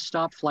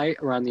nonstop flight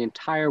around the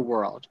entire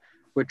world,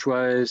 which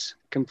was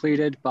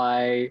completed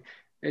by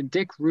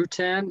Dick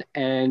Rutan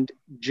and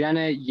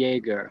Jenna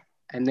Yeager.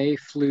 And they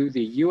flew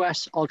the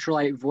U.S.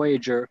 Ultralight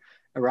Voyager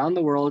around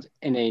the world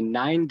in a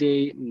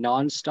 9-day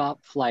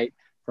nonstop flight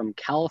from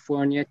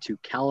California to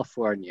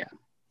California.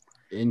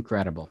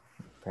 Incredible.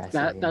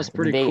 That's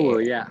pretty cool,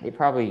 yeah. They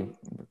probably,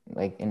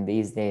 like in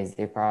these days,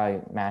 they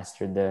probably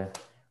mastered the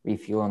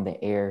refuel in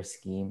the air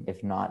scheme.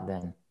 If not,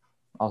 then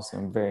also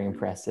very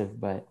impressive.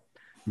 But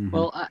Mhm.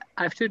 Well,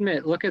 I have to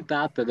admit, look at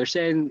that though. They're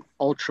saying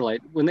ultralight.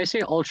 When they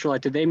say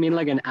ultralight, did they mean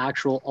like an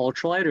actual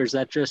ultralight, or is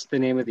that just the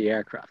name of the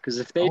aircraft? Because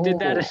if they did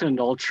that Oh, in an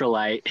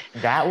ultralight,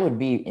 that would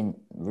be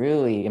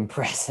really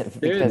impressive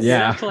they'd because have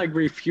Yeah. to like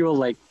refuel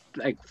like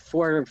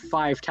 4 or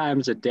 5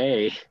 times a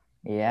day.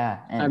 yeah,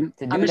 and I'm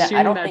to I'm do that, I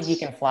assuming don't think you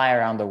that's can fly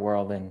around the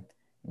world in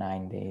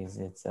 9 days.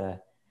 It's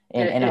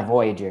in a it,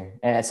 Voyager.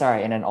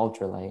 Sorry, in an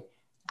ultralight.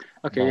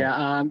 okay. But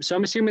Yeah. So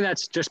I'm assuming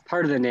that's just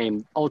part of the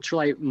name.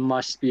 Ultralight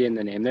must be in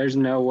the name. There's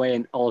no way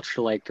an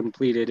ultralight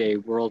completed a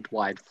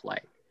worldwide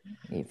flight.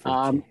 yeah, for sure.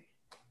 Um,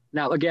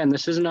 Now, again,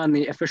 this isn't on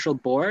the official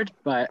board,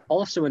 but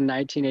also in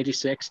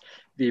 1986,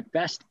 the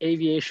best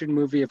aviation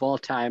movie of all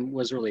time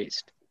was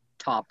released,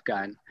 Top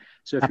Gun.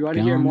 So if you Top want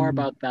to hear more Gun.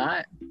 about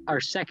that,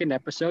 our second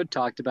episode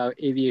talked about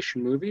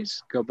aviation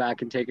movies. Go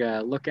back and take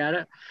a look at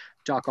it.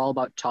 Talk all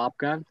about Top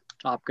Gun.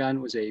 Top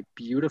Gun was a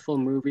beautiful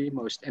movie,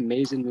 most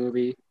amazing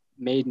movie,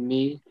 made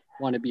me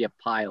want to be a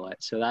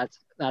pilot. So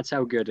that's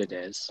how good it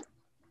is. Sure.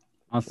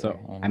 Also,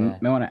 I And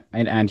want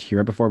to add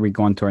here before we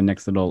go on to our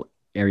next little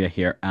area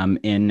here.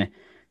 In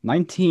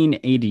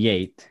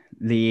 1988,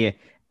 the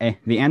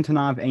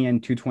Antonov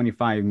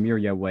AN-225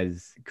 Miria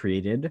was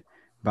created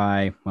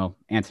by, well,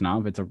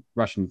 Antonov. It's a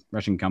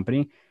Russian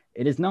company.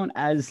 It is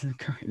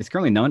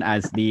currently known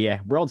as the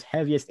world's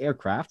heaviest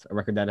aircraft, a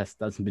record that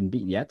hasn't been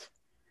beaten yet.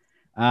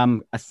 A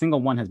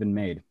single one has been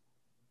made.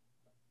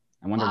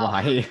 I wonder Wow.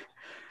 why.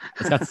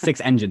 It's got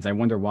 6 engines. I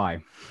wonder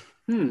why.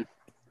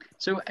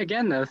 So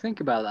again, though, think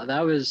about that.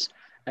 That was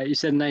you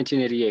said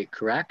 1988,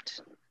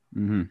 correct?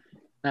 Hmm.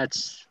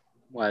 That's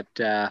what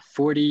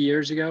 40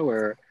 years ago,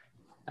 or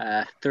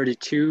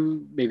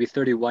 32, maybe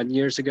 31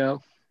 years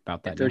ago.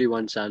 About Yeah, that, yeah.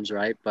 31 sounds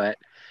right. But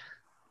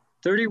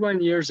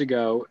 31 years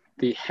ago,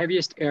 the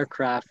heaviest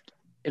aircraft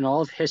in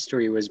all of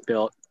history was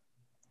built,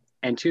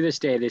 and to this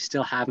day, they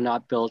still have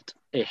not built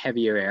a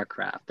heavier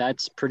aircraft.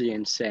 That's pretty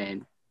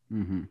insane.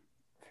 Mm-hmm.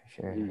 for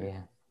sure, Mm.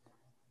 yeah.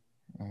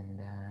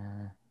 And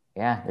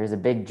yeah, there's a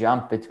big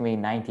jump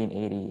between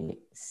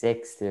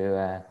 1986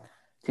 to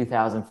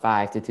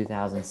 2005 to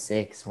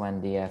 2006 when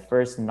the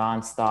first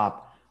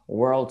nonstop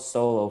world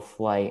solo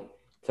flight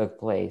took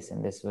place.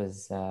 And this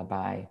was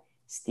by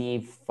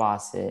Steve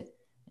Fawcett.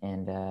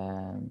 And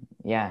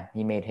yeah,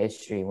 he made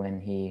history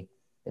when he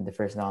did the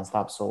first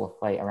nonstop solo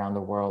flight around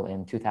the world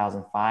in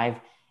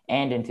 2005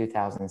 and in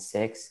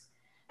 2006.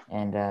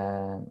 And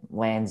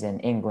lands in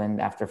England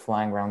after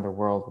flying around the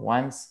world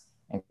once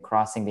and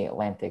crossing the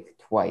Atlantic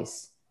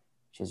twice,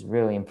 which is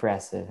really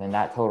impressive. And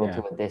that totaled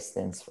Yeah. to a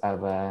distance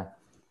of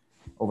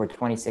over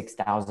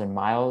 26,000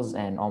 miles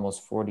and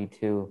almost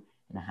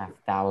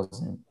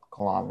 42,500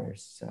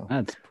 kilometers. So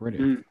That's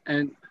pretty.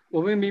 And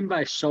what we mean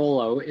by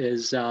solo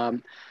is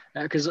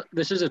because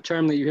this is a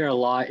term that you hear a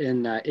lot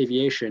in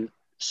aviation.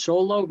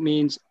 Solo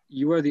means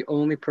you are the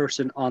only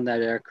person on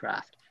that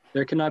aircraft.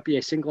 There cannot be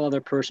a single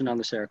other person on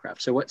this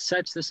aircraft. So what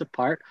sets this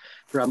apart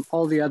from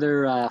all the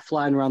other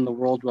flying around the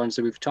world ones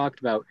that we've talked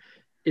about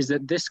is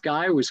that this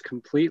guy was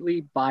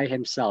completely by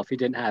himself. He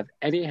didn't have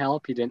any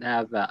help. He didn't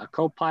have a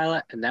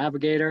co-pilot, a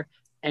navigator,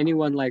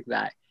 anyone like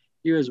that.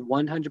 He was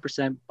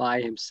 100%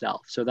 by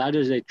himself. So that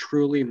is a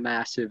truly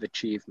massive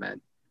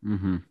achievement.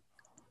 Mm-hmm.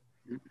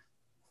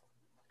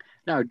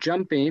 Now,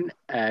 jumping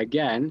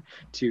again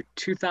to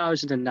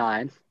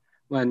 2009,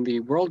 when the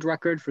world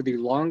record for the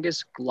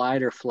longest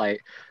glider flight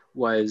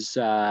was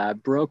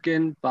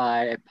broken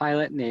by a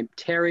pilot named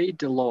Terry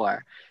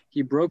Delore.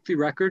 He broke the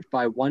record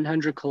by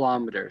 100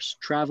 kilometers,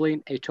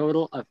 traveling a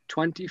total of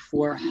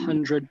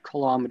 2,400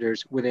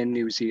 kilometers within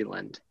New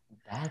Zealand.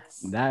 That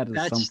is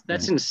something.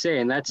 That's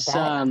insane. That's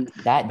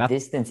that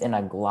distance in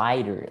a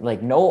glider,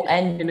 like no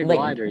in a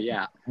glider,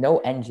 yeah. no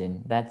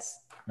engine. That's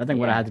That thing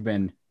would yeah. have had to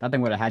been. That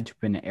thing would have had to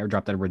been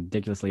airdropped at a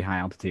ridiculously high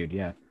altitude.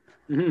 Yeah.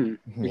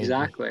 Mm-hmm.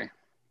 Exactly.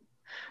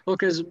 Well,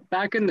 because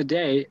back in the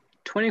day,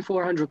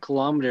 2,400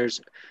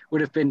 kilometers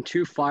would have been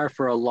too far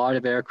for a lot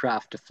of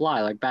aircraft to fly.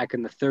 Like back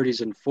in the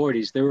 30s and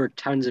 40s, there were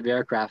tons of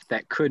aircraft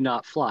that could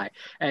not fly.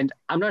 And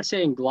I'm not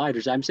saying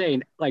gliders, I'm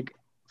saying like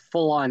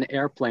full on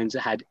airplanes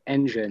that had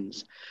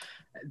engines.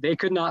 They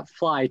could not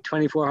fly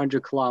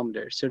 2,400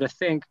 kilometers. So to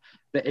think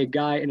that a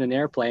guy in an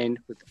airplane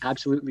with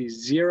absolutely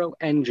zero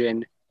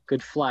engine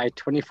could fly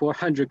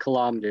 2,400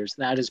 kilometers,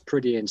 that is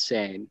pretty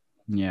insane.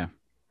 Yeah.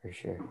 For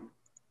sure.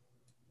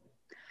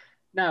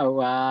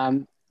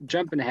 Now,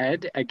 jumping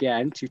ahead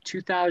again to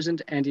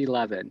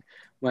 2011,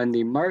 when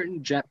the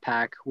Martin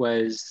jetpack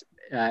was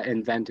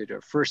invented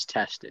or first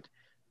tested.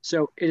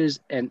 So it is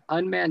an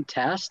unmanned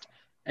test,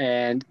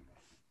 and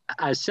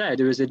as said,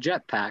 it was a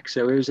jetpack.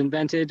 So it was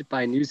invented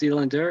by New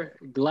Zealander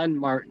Glenn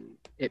Martin.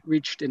 It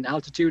reached an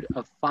altitude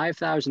of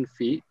 5,000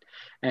 feet,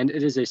 and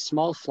it is a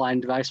small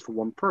flying device for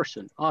one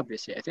person,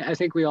 obviously. I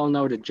think we all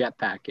know what a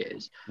jetpack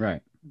is.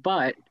 Right.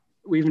 But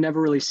we've never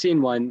really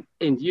seen one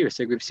in use.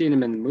 Like we've seen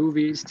them in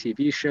movies,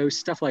 TV shows,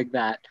 stuff like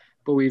that,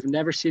 but we've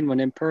never seen one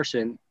in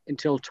person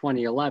until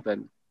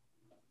 2011.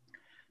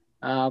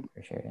 For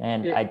sure.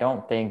 And I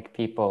don't think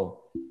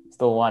people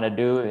still want to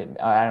do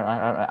it.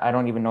 I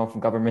don't even know if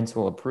governments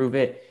will approve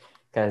it.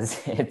 because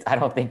I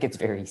don't think it's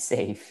very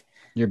safe.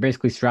 You're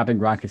basically strapping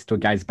rockets to a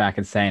guy's back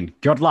and saying,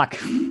 "Good luck."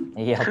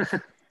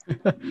 Yep.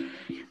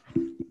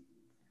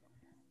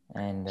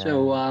 And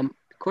So,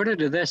 according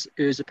to this,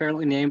 it was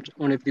apparently named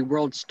one of the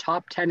world's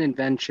top 10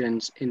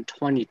 inventions in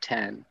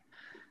 2010.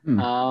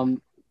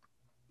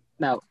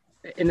 Now,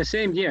 in the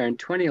same year, in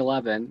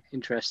 2011,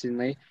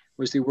 interestingly,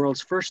 was the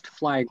world's first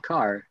flying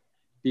car.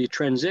 The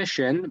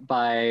Transition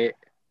by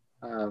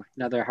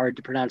another hard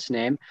to pronounce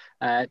name,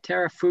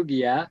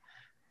 Terrafugia,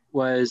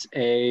 was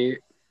a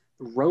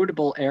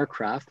roadable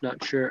aircraft.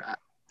 Not sure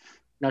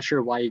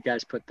why you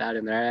guys put that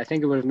in there. I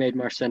think it would have made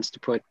more sense to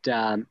put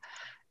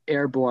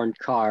airborne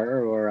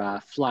car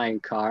or flying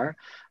car,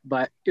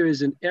 but it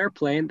was an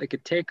airplane that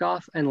could take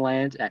off and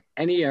land at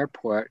any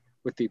airport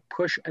with the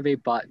push of a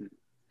button.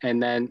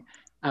 And then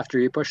after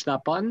you push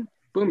that button,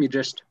 boom, you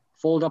just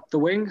fold up the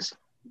wings,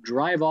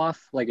 drive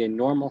off like a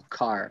normal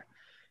car.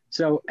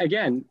 So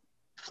again,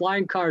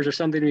 flying cars are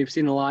something we've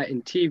seen a lot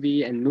in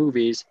TV and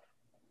movies,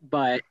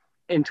 but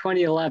in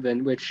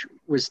 2011, which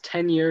was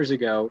 10 years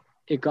ago,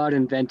 it got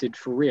invented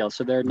for real.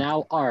 So there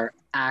now are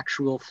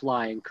actual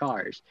flying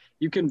cars.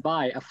 You can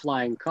buy a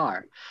flying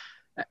car.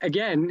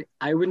 Again,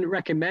 I wouldn't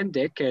recommend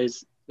it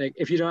because like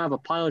if you don't have a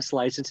pilot's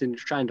license and you're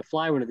trying to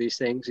fly one of these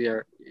things,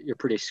 you're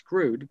pretty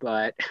screwed.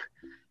 But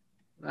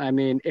I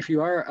mean, if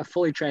you are a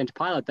fully trained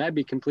pilot, that'd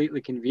be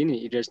completely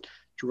convenient. You just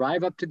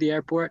drive up to the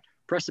airport,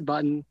 press a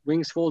button,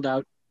 wings fold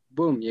out,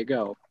 boom, you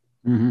go.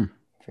 Mm-hmm.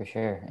 For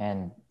sure.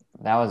 And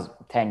that was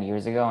 10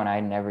 years ago, and I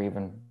never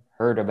even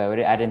heard about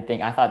it.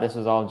 I thought this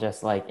was all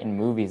just like in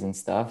movies and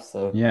stuff.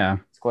 So Yeah.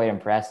 it's quite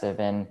impressive.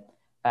 And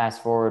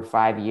fast forward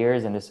 5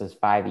 years, and this was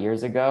 5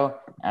 years ago,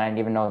 and I didn't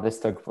even know this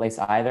took place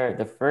either.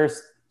 The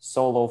first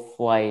solo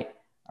flight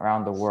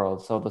around the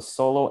world. So the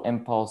Solo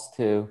Impulse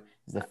 2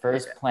 is the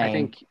first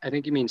plane. I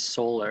think you mean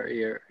solar.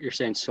 You're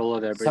saying solar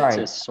there, but Sorry, it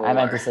says solar. I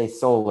meant to say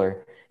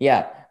solar.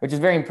 Yeah, which is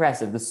very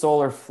impressive. The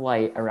solar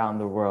flight around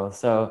the world.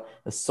 So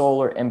the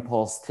Solar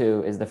Impulse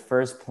 2 is the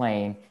first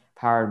plane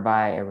powered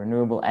by a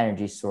renewable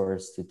energy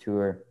source to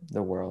tour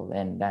the world,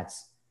 and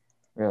that's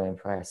really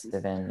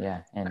impressive. And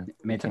yeah, and I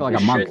mean, it took like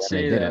a month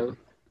when they did it.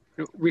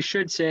 We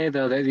should say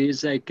though that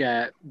these like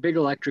big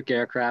electric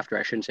aircraft, or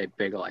I shouldn't say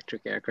big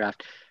electric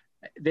aircraft,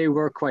 they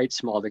were quite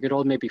small. They could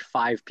hold maybe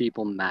 5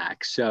 people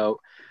max. So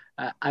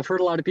I've heard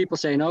a lot of people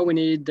saying, "Oh, we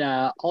need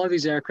all of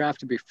these aircraft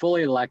to be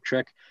fully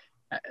electric."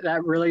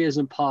 That really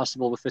isn't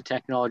possible with the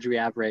technology we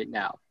have right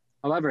now.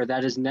 However,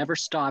 that has never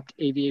stopped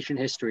aviation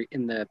history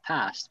in the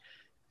past.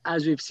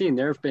 As we've seen,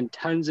 there have been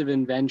tons of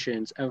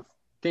inventions of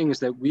things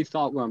that we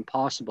thought were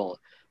impossible,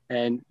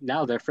 and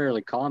now they're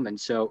fairly common.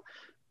 So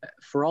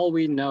for all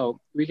we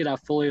know, we could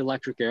have fully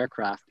electric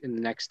aircraft in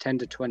the next 10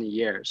 to 20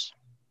 years.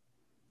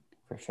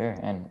 For sure.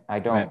 And I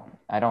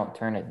don't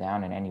turn it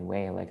down in any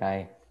way. Like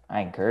I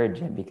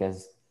encourage it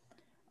because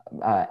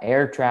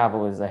air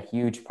travel is a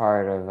huge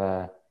part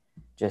of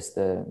just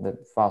the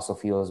fossil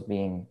fuels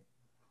being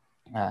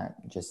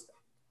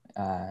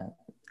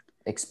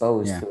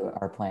exposed to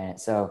our planet.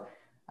 So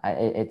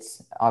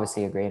it's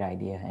obviously a great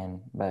idea.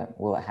 But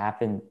will it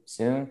happen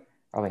soon?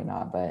 Probably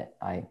not, but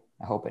I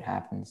hope it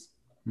happens.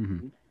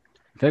 Mm-hmm.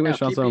 I think we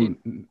should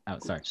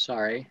also.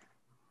 Sorry,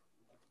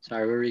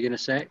 what were you gonna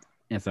say?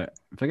 Yeah, so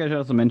I think I should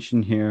also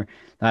mention here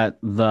that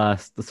the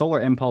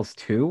Solar Impulse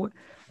 2,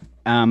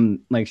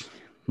 like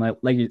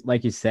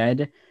you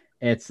said,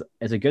 it's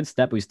a good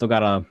step. We still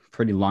got a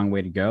pretty long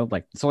way to go.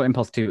 Like Solar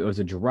Impulse 2, it was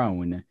a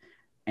drone,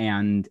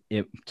 and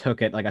it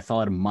took it like a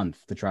solid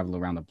month to travel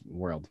around the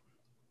world.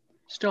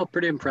 Still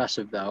pretty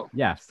impressive, though.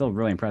 Yeah, still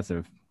really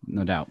impressive,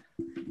 no doubt.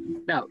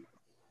 Now,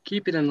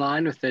 keeping in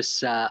line with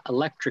this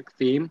electric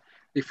theme,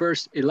 the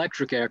first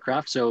electric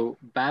aircraft, so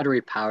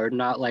battery powered,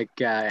 not like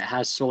it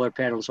has solar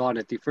panels on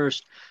it. The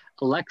first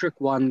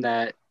electric one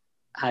that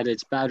had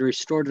its battery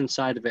stored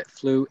inside of it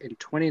flew in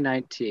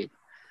 2019.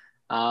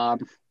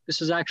 This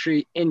was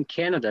actually in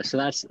Canada, so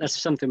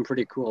that's something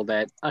pretty cool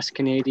that us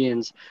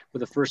Canadians were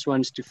the first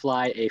ones to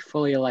fly a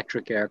fully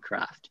electric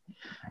aircraft.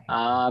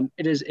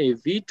 It is a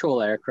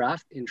VTOL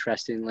aircraft,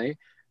 interestingly,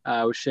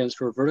 which stands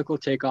for vertical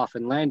takeoff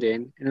and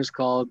landing, and it was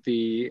called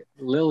the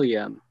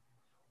Lilium.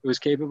 It was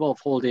capable of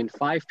holding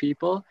 5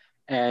 people,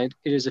 and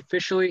it is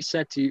officially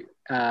set to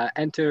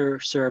enter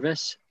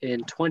service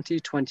in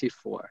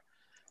 2024.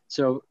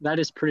 So that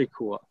is pretty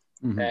cool.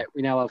 Mm-hmm.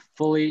 We now have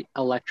fully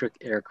electric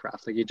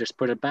aircraft. Like you just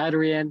put a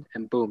battery in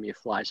and boom, you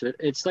fly. So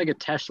it's like a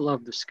Tesla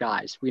of the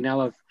skies. We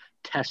now have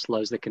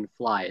Teslas that can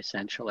fly,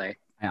 essentially.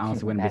 I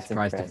honestly wouldn't be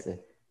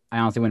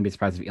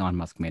surprised if Elon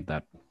Musk made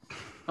that.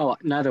 Oh,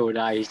 neither would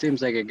I. He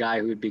seems like a guy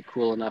who would be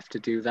cool enough to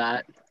do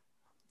that.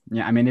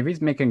 Yeah, I mean, if he's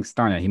making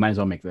Starnet, he might as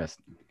well make this.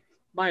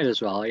 Might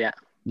as well, yeah.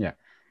 Yeah.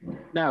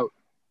 Now,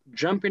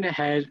 jumping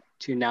ahead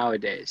to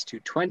nowadays, to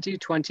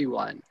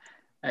 2021.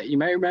 You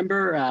might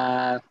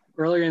remember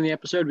earlier in the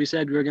episode, we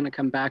said we were going to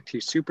come back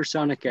to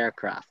supersonic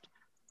aircraft.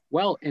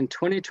 Well, in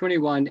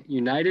 2021,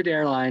 United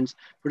Airlines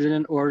put in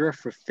an order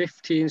for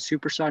 15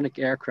 supersonic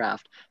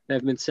aircraft that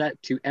have been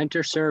set to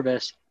enter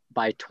service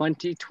by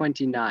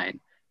 2029.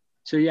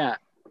 So yeah,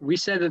 we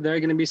said that there are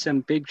going to be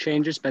some big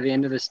changes by the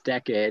end of this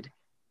decade.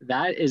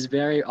 That is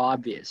very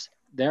obvious.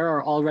 There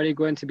are already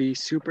going to be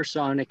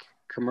supersonic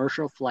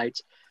commercial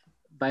flights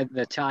by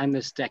the time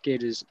this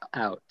decade is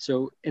out.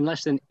 So in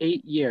less than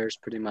 8 years,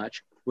 pretty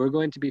much, we're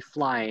going to be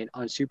flying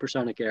on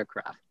supersonic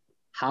aircraft.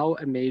 How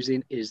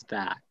amazing is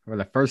that? For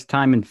the first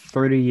time in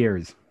 30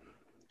 years.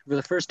 For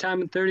the first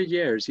time in 30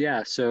 years,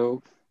 yeah.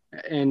 So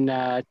in,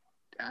 I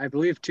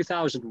believe,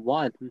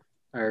 2001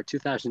 or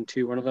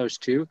 2002, one of those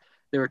two,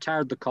 they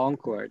retired the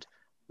Concorde.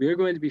 We are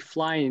going to be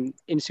flying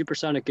in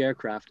supersonic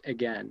aircraft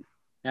again.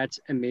 That's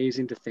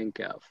amazing to think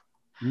of.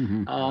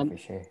 For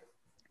sure.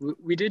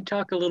 We did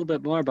talk a little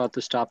bit more about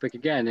this topic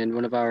again in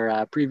one of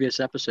our previous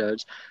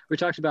episodes. We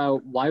talked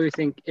about why we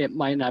think it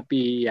might not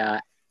be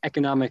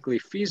economically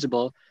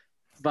feasible,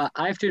 but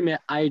I have to admit,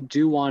 I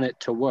do want it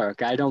to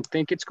work. I don't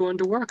think it's going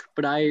to work,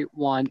 but I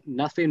want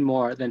nothing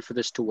more than for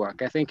this to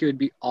work. I think it would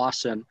be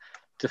awesome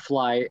to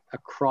fly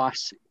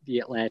across the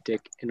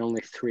Atlantic in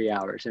only 3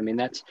 hours. I mean,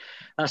 that's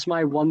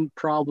my one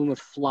problem with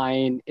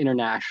flying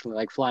internationally,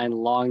 like flying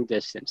long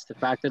distance. The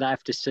fact that I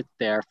have to sit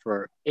there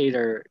for 8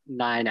 or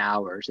 9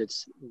 hours,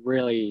 it's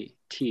really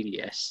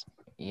tedious.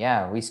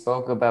 Yeah, we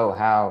spoke about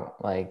how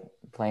like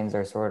planes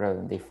are sort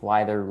of, they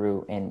fly their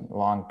route in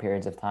long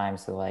periods of time,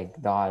 so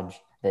like dodge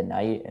the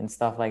night and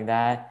stuff like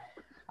that.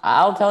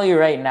 I'll tell you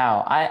right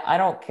now, I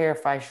don't care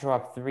if I show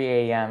up 3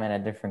 a.m. in a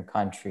different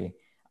country.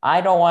 I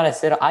don't want to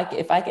sit.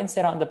 If I can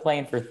sit on the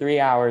plane for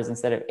 3 hours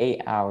instead of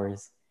 8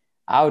 hours,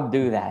 I would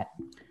do that.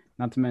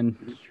 Not to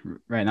mention,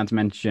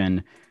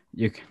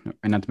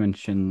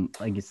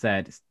 like you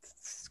said,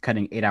 it's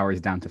cutting 8 hours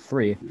down to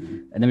 3,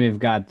 and then we've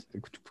got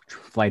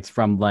flights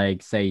from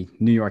like say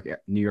New York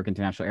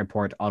International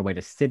Airport all the way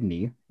to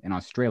Sydney in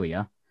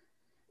Australia.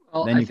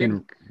 Well, Then you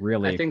can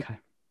really.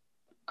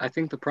 I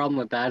think the problem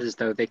with that is,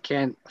 though, they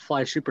can't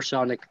fly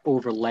supersonic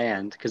over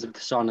land because of the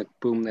sonic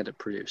boom that it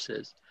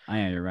produces.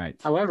 Yeah, you're right.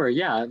 However,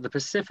 yeah, the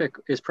Pacific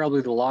is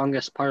probably the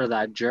longest part of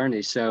that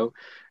journey. So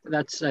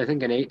that's, I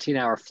think, an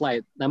 18-hour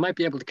flight. I might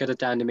be able to cut it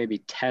down to maybe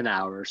 10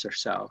 hours or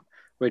so,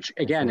 which,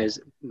 again,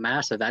 is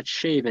massive. That's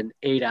shaving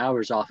 8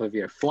 hours off of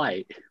your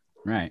flight.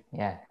 Right.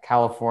 Yeah,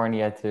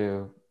 California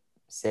to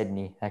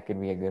Sydney, that could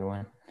be a good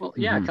one. Well,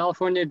 yeah,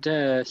 California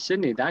to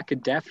Sydney, that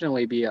could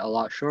definitely be a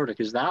lot shorter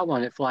because that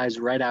one, it flies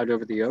right out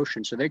over the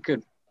ocean. So they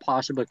could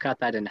possibly cut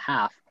that in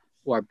half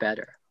or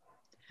better.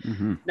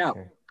 Now,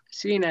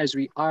 seeing as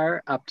we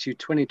are up to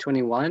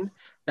 2021,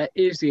 that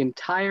is the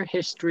entire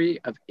history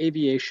of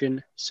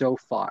aviation so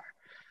far.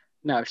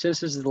 Now,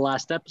 since this is the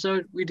last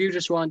episode, we do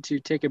just want to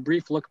take a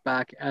brief look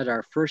back at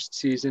our first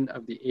season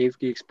of the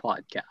AvGeeks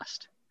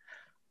podcast.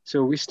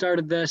 So we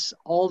started this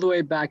all the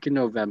way back in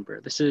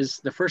November. This is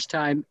the first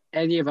time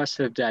any of us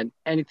have done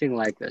anything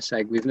like this.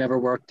 Like, we've never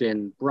worked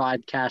in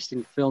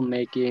broadcasting,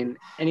 filmmaking,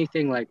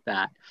 anything like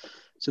that.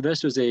 So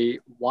this was a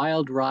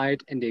wild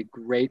ride and a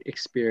great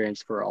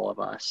experience for all of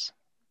us.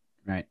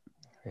 Right.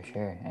 For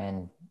sure.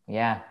 And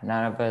yeah,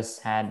 none of us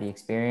had the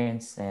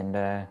experience, and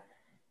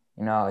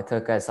it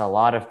took us a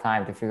lot of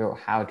time to figure out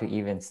how to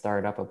even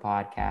start up a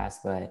podcast,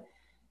 but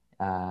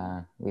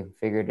we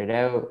figured it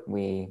out.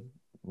 We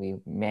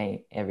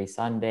meet every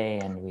Sunday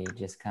and we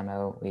just come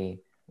out, we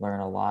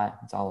learn a lot.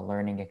 It's all a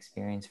learning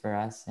experience for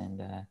us,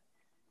 and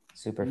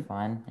super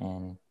fun.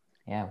 And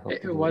yeah,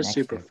 it was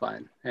super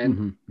fun.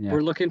 And we're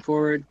looking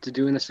forward to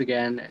doing this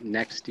again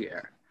next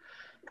year.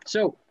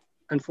 So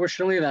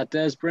unfortunately, that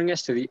does bring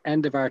us to the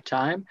end of our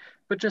time.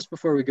 But just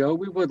before we go,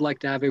 we would like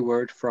to have a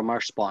word from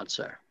our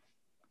sponsor.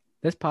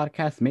 This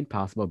podcast is made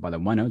possible by the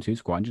 102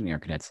 Squadron Air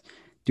Cadets.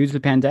 Due to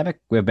the pandemic,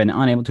 we have been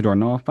unable to do our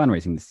normal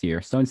fundraising this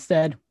year, so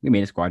instead, we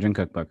made a Squadron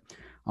Cookbook.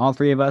 All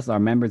 3 of us are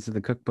members of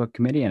the Cookbook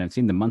Committee and have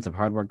seen the months of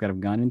hard work that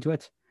have gone into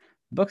it.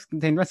 The books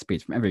contain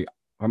recipes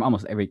from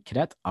almost every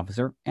cadet,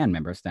 officer, and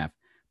member of staff.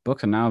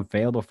 Books are now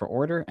available for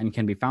order and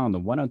can be found on the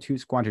 102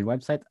 Squadron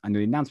website under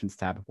the Announcements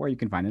tab, where you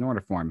can find an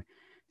order form.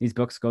 These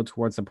books go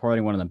towards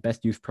supporting one of the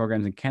best youth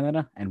programs in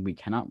Canada, and we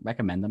cannot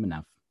recommend them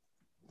enough.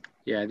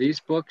 Yeah, these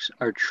books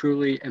are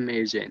truly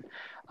amazing.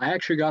 I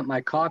actually got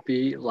my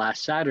copy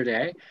last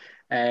Saturday,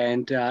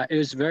 and it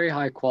is very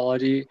high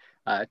quality,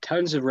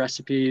 tons of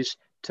recipes,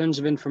 tons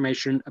of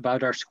information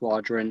about our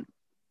squadron.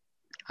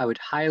 I would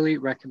highly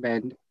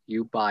recommend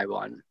you buy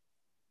one.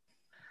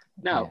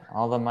 Now,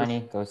 all the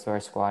money goes to our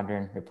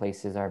squadron,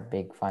 replaces our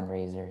big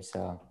fundraiser,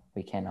 so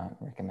we cannot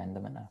recommend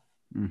them enough.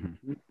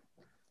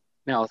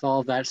 Now, with all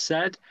of that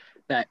said,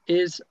 that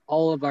is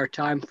all of our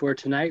time for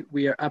tonight.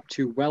 We are up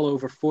to well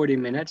over 40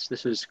 minutes.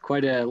 This is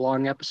quite a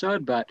long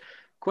episode, but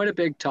quite a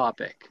big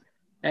topic.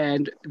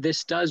 And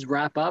this does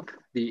wrap up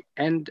the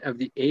end of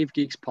the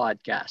AvGeeks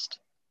podcast.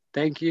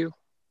 Thank you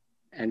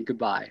and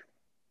goodbye.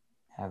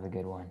 Have a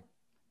good one.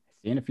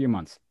 See you in a few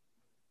months.